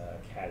is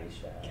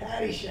Caddyshack.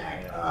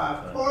 Caddyshack.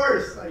 Yeah. Of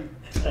course. I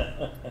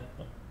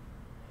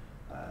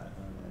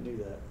knew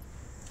that.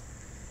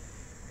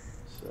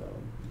 So,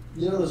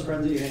 those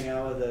friends that you hang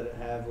out with that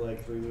have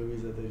like 3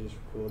 movies that they just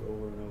quote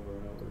over and over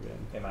and over again.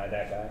 Am I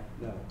that guy?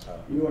 No, Oh.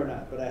 you are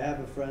not. But I have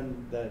a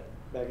friend that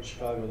back in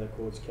Chicago that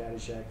quotes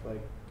Caddyshack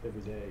like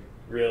every day.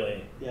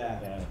 Really? Yeah.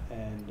 Yeah.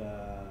 And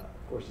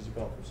of course he's a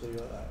golfer, so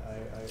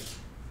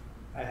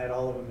I had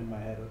all of them in my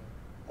head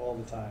all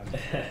the time.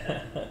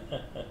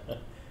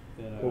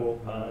 Cool.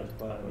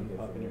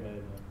 Pop in your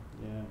head.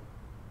 Yeah.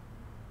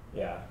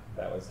 Yeah,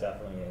 that was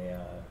definitely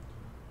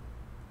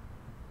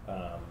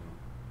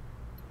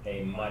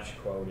a much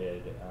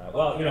quoted.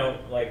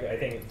 Like I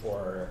think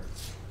for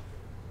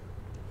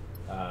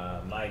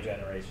my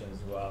generation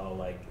as well,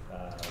 like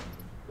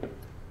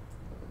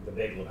The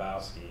Big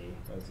Lebowski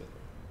was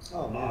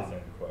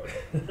often quoted.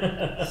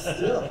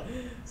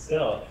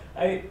 Still,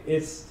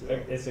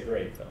 it's a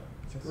great film.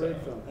 It's a great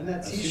film, and that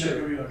I've seen that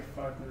T-shirt. movie like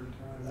 500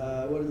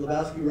 times. What is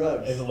Lebowski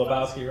Rugs? It's the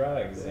Lebowski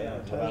rugs. Yeah, Yeah,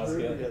 ties the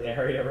room Lebowski together.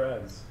 area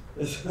rugs.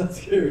 That's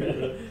scary.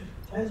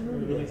 Ties the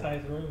room It really together.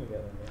 ties the room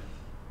together.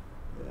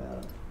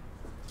 Yeah.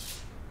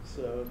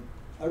 So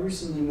I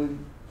recently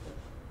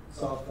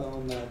saw a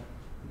film that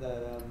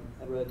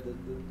I read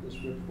the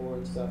script for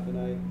and stuff, and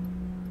I,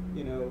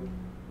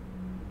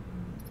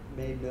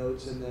 made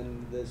notes, and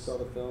then they saw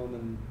the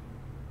film,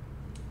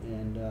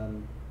 and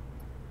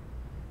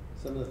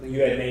some of the things You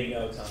had made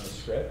notes on the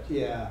script.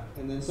 Yeah,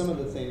 and then some of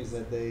the things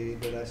that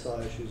I saw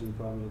issues and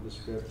problems with the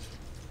script,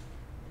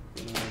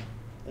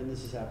 and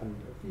this has happened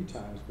a few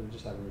times, but it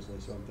just happened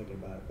recently, so I'm thinking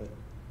about it. But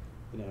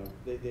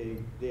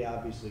they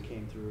obviously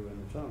came through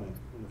in the film.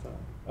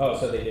 Oh,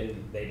 so they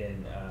didn't make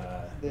changes.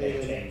 They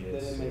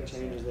didn't make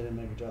changes. They didn't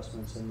make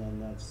adjustments, and then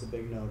that's the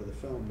big note of the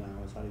film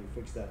now is how do you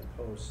fix that in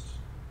post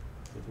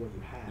with what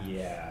you have.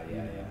 Yeah.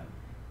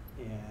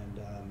 And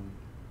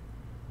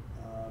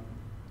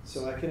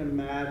so I can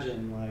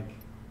imagine like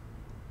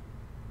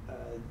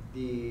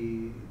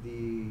the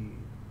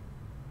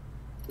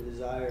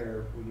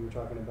desire when you were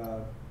talking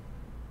about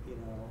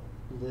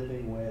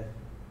living with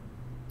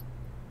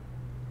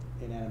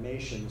in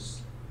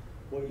animations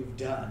what you've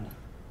done,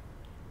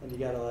 and you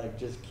gotta like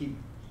just keep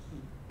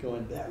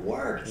going. That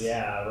worked.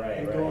 Yeah, right.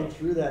 And going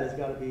through that has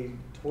got to be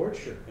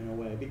torture in a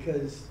way,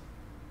 because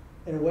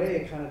in a way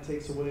it kind of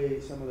takes away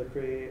some of the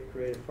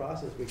creative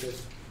process,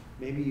 because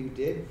maybe you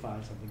did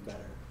find something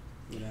better.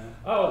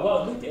 Oh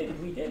well,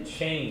 we did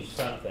change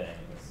some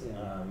things.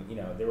 Yeah.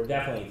 There were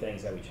definitely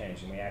things that we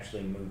changed, and we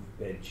actually moved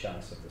big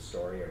chunks of the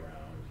story around.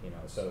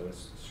 So it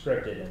was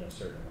scripted in a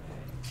certain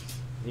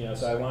way.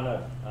 So I want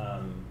to,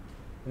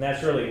 and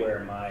that's really where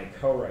my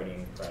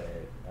co-writing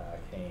credit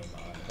came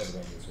on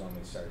Hoodwinked, is when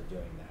we started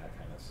doing that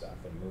kind of stuff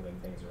and moving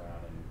things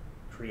around and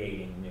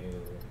creating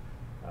new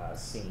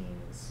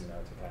scenes, to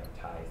kind of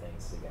tie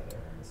things together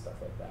and stuff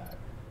like that.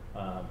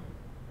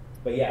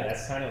 But yeah,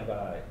 that's kind of,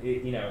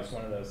 it's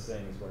one of those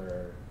things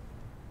where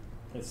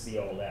it's the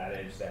old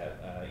adage that,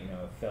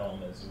 a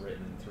film is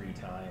written 3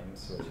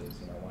 times, which is,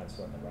 once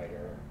when the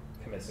writer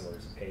commits the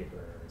words to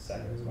paper,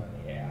 second is when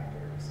the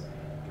actors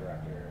and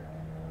director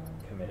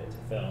committed to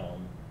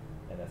film,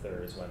 and the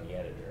third is when the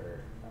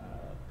editor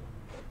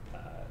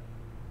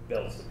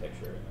builds the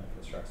picture and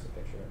constructs the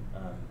picture.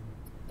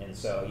 And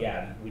so,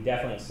 yeah, we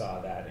definitely saw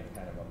that in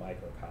kind of a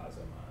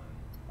microcosm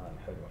on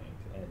Hoodwinked.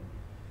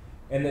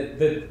 And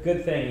the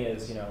good thing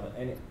is,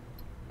 and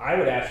I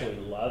would actually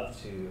love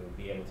to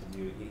be able to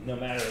do, no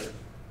matter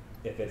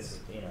if it's,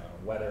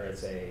 whether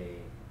it's a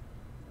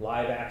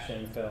live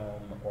action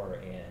film or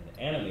an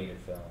animated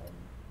film,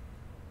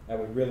 I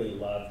would really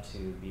love to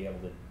be able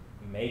to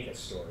make a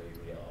story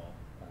reel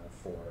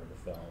for the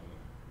film.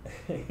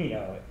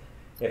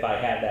 If I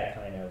had that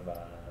kind of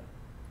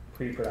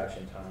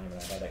pre-production time and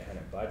I had that kind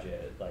of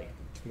budget,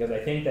 because I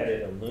think that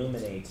it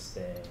illuminates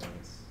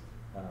things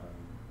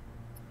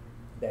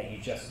that you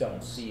just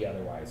don't see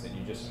otherwise, that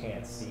you just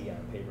can't see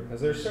on paper. Because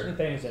there's certain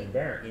things in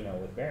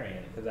with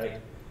Variant, because I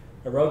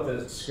wrote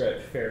the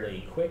script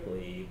fairly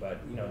quickly, but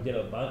did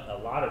a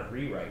lot of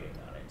rewriting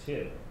on it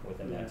too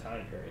within that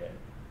time period,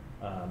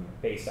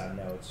 based on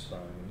notes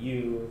from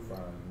you,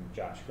 from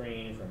Josh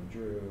Green, from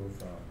Drew,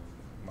 from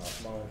Mark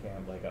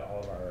Mullenkamp, all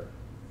of our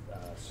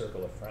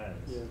circle of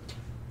friends.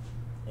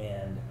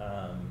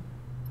 Yeah.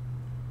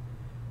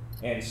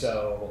 And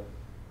so,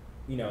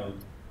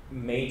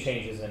 made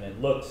changes, and it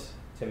looked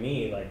to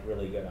me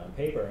really good on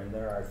paper. And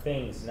there are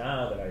things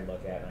now that I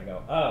look at and I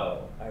go,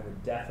 oh, I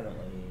would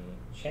definitely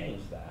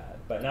change that.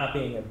 But not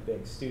being a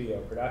big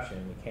studio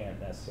production, we can't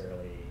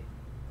necessarily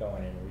go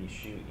in and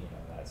reshoot,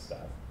 that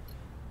stuff.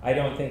 I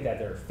don't think that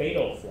there are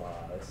fatal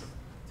flaws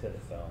to the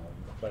film,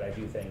 but I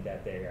do think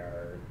that they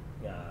are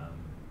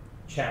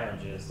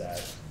challenges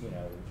that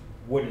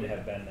wouldn't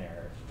have been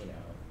there,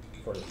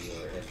 for the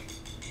viewer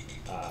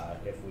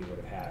if we would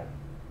have had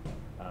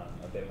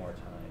a bit more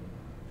time,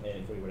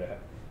 and if we would have,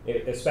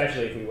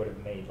 especially if we would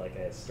have made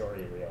a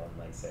story reel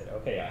and said,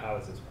 okay, how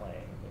is this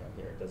playing?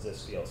 Here, does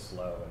this feel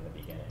slow in the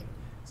beginning?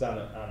 So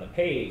on the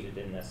page, it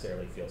didn't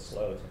necessarily feel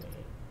slow to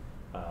me,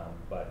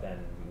 but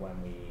then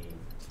when we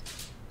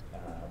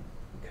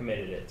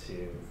committed it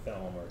to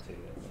film, or to,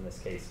 in this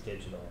case,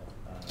 digital,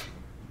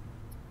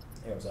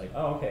 it was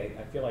oh, okay,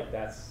 I feel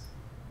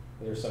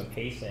there's some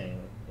pacing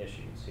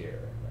issues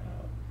here now.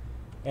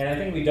 And I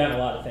think we've done a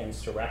lot of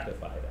things to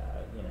rectify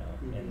that,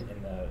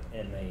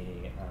 in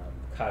the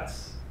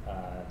cuts,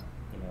 that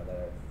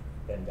have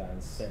been done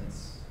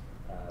since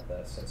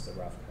the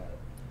rough cut.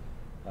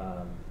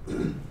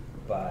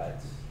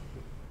 But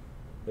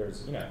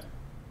there's,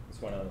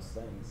 it's one of those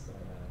things that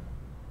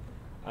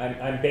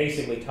I'm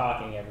basically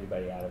talking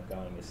everybody out of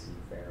going to see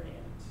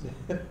Variant.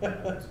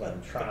 That's what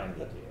I'm trying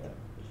to do.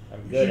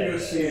 I'm good at it.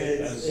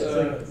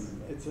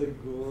 It's a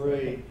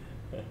great,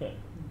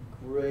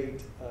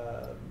 great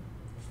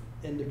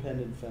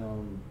independent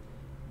film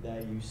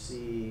that you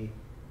see,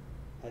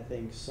 I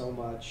think, so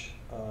much.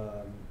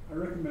 I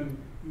recommend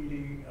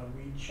eating a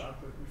wheat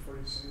chocolate before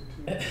you see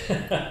it too.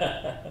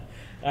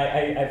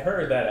 I've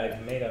heard that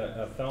I've made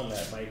a film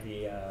that might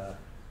be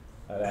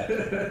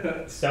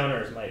that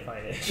stoners might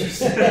find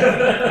interesting.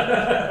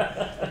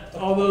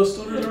 Although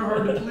stoners are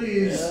hard to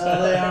please.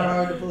 They are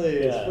hard to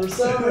please, for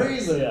some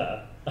reason.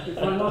 Yeah.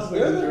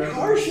 They're the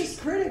harshest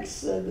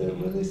critics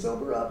when they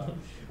sober up.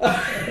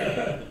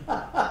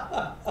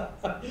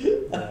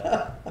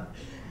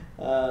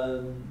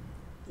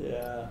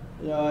 Yeah,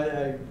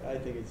 I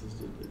think it's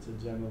a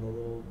gem of a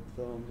little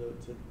film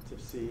to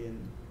see,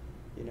 and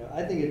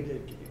I think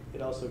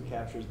it also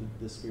captures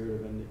the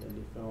spirit of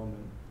indie film,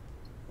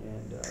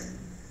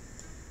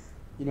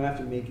 and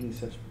after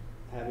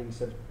having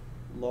such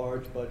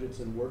large budgets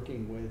and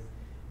working with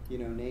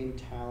name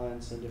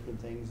talents and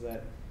different things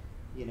that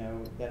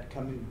that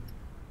coming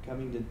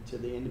to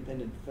the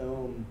independent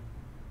film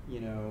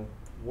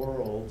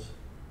world,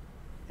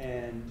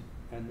 and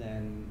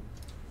then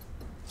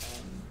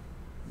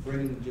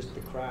bringing just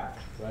the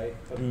craft, right,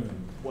 of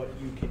what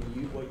you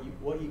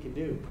can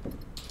do.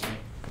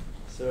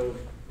 So,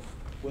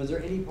 was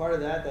there any part of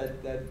that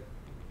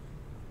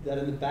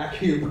in the back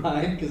of your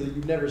mind, because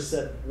you've never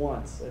said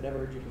once, I never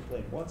heard you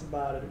complain once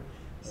about it or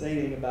say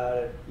anything about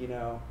it,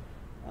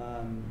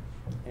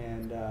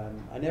 and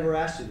I never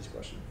asked you this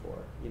question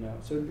before,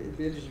 so it'd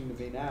be interesting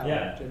to me now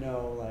to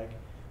know,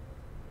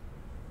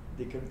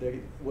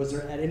 was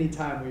there at any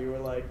time where you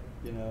were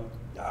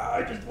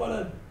I just want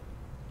to,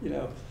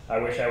 I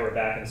wish I were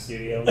back in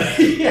studio.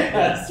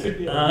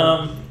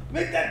 Studio.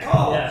 Make that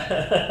call.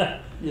 Yeah.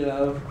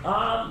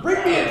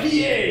 Bring me a PA.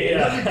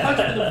 Let me punch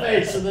him in the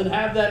face, and then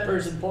have that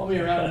person pull me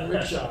around in a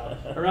rickshaw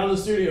around the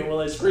studio while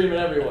I scream at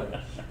everyone.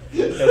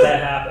 Does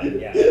that happen?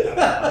 Yeah.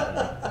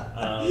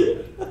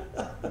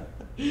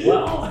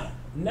 Well,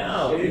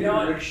 no.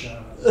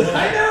 Rickshaw.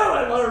 I know.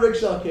 I'm on a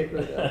rickshaw kick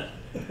right now.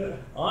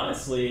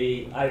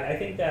 Honestly, I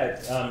think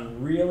that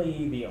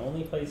really the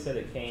only place that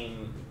it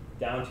came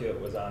down to it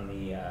was on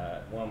the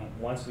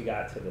once we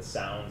got to the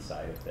sound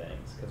side of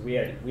things, because we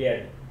had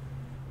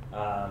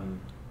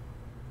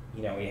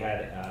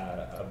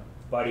a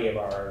buddy of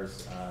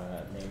ours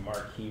named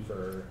Mark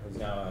Kiefer, who's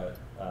now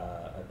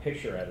a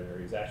picture editor.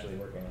 He's actually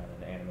working on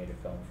an animated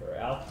film for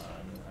Alcon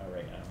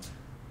right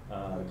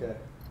now. Okay.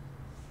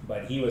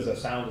 But he was a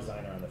sound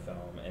designer on the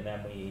film, and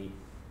then we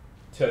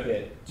took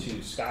it to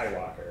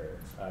Skywalker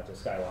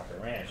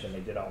Ranch, and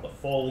they did all the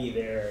Foley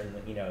there, and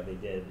they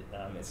did,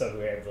 so we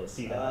were able to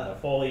see them on the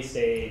Foley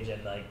stage,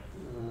 and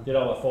did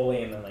all the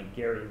Foley, and then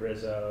Gary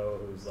Rizzo,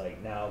 who's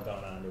now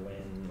gone on to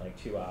win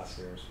 2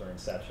 Oscars for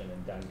Inception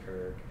and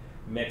Dunkirk,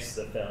 mixed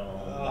the film,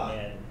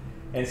 and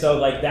And so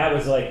that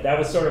was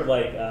sort of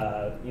like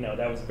you know,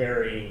 that was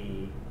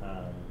very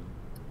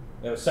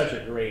that was such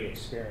a great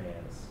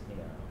experience, you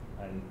know,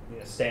 and you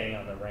know, staying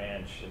on the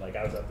ranch. Like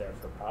I was up there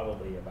for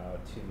probably about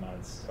 2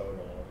 months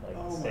total, like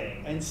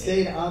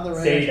stayed on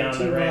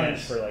the ranch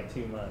for like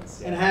 2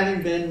 months. Yeah. And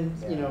having been,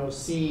 you know,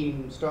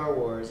 seen Star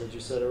Wars, as you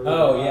said earlier.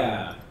 Oh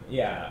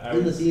yeah.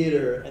 In the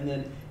theater, and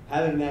then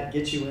having that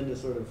get you into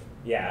sort of.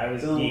 Yeah, I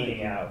was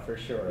geeking out for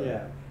sure.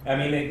 Yeah. I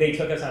mean, they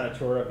took us on a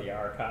tour of the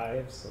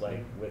archives,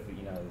 like with,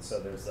 you know, so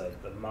there's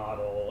like the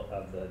model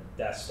of the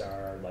Death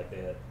Star, like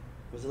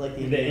was it like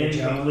the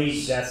incomplete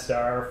Jones? Death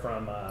Star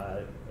from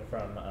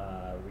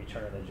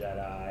Return of the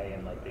Jedi,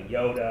 and like the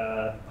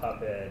Yoda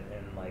puppet,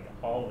 and like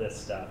all this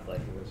stuff. Like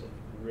it was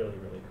really,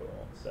 really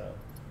cool. So,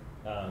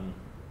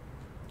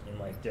 in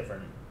like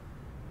different,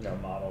 you know,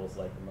 models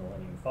like the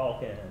Millennium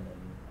Falcon,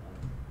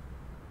 and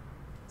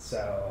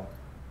so.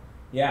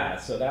 Yeah,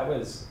 so that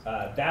was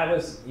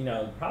you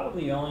know,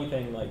 probably the only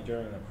thing like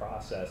during the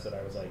process that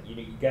I was like,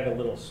 you get a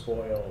little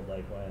spoiled,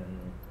 like when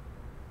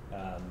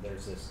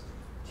there's this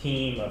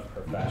team of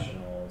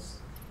professionals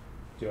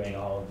doing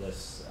all of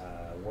this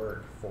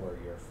work for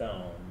your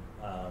film,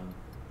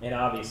 and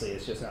obviously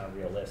it's just not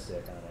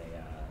realistic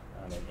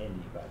on an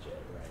indie budget,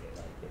 right?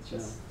 Like it's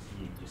just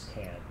you just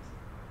can't,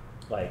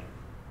 like,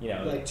 you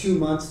know, like 2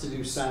 months to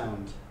do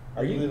sound.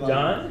 Are you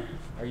done?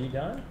 Are you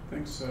done? I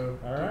think so.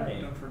 All right.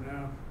 Done for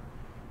now.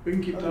 We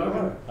can keep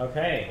talking.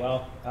 Okay,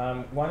 well,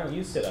 why don't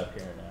you sit up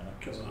here now?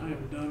 Because I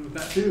am done with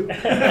that too.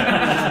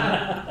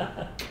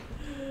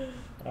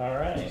 All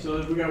right.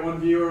 So we got one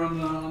viewer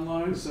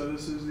online. So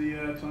this is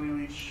the Tony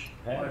Leech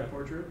live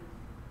portrait.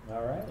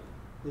 All right.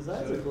 His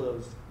eyes are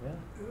closed. Yeah.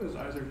 His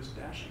eyes are just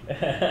dashing.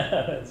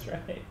 That's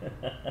right.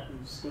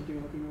 He's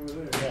squinting, looking over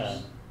there.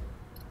 Yeah.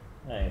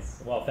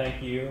 Nice. Well,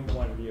 thank you,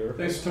 one viewer.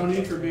 Thanks,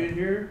 Tony, for being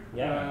here.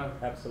 Yeah,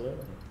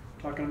 absolutely.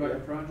 Talking about your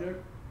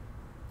project.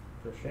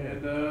 For sure.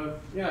 And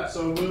yeah,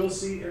 so we'll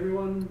see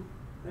everyone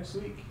next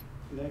week.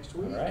 All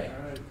right.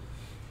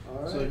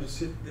 All right. So just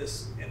hit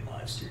this in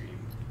live stream.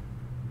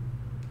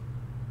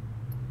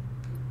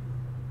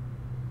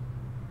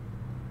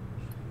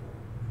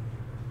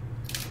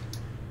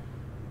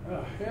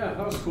 Yeah,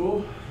 that was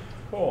cool.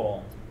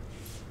 Cool.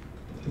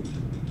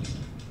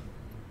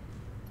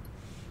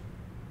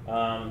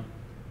 So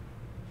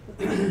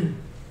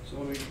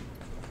let me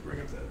bring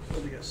up that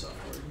OBS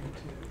software again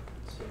too.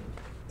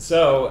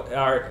 So,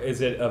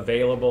 is it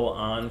available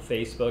on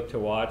Facebook to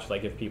watch?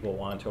 Like, if people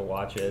want to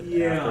watch it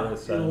Yeah, after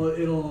it's done?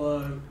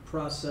 it'll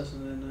process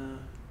and then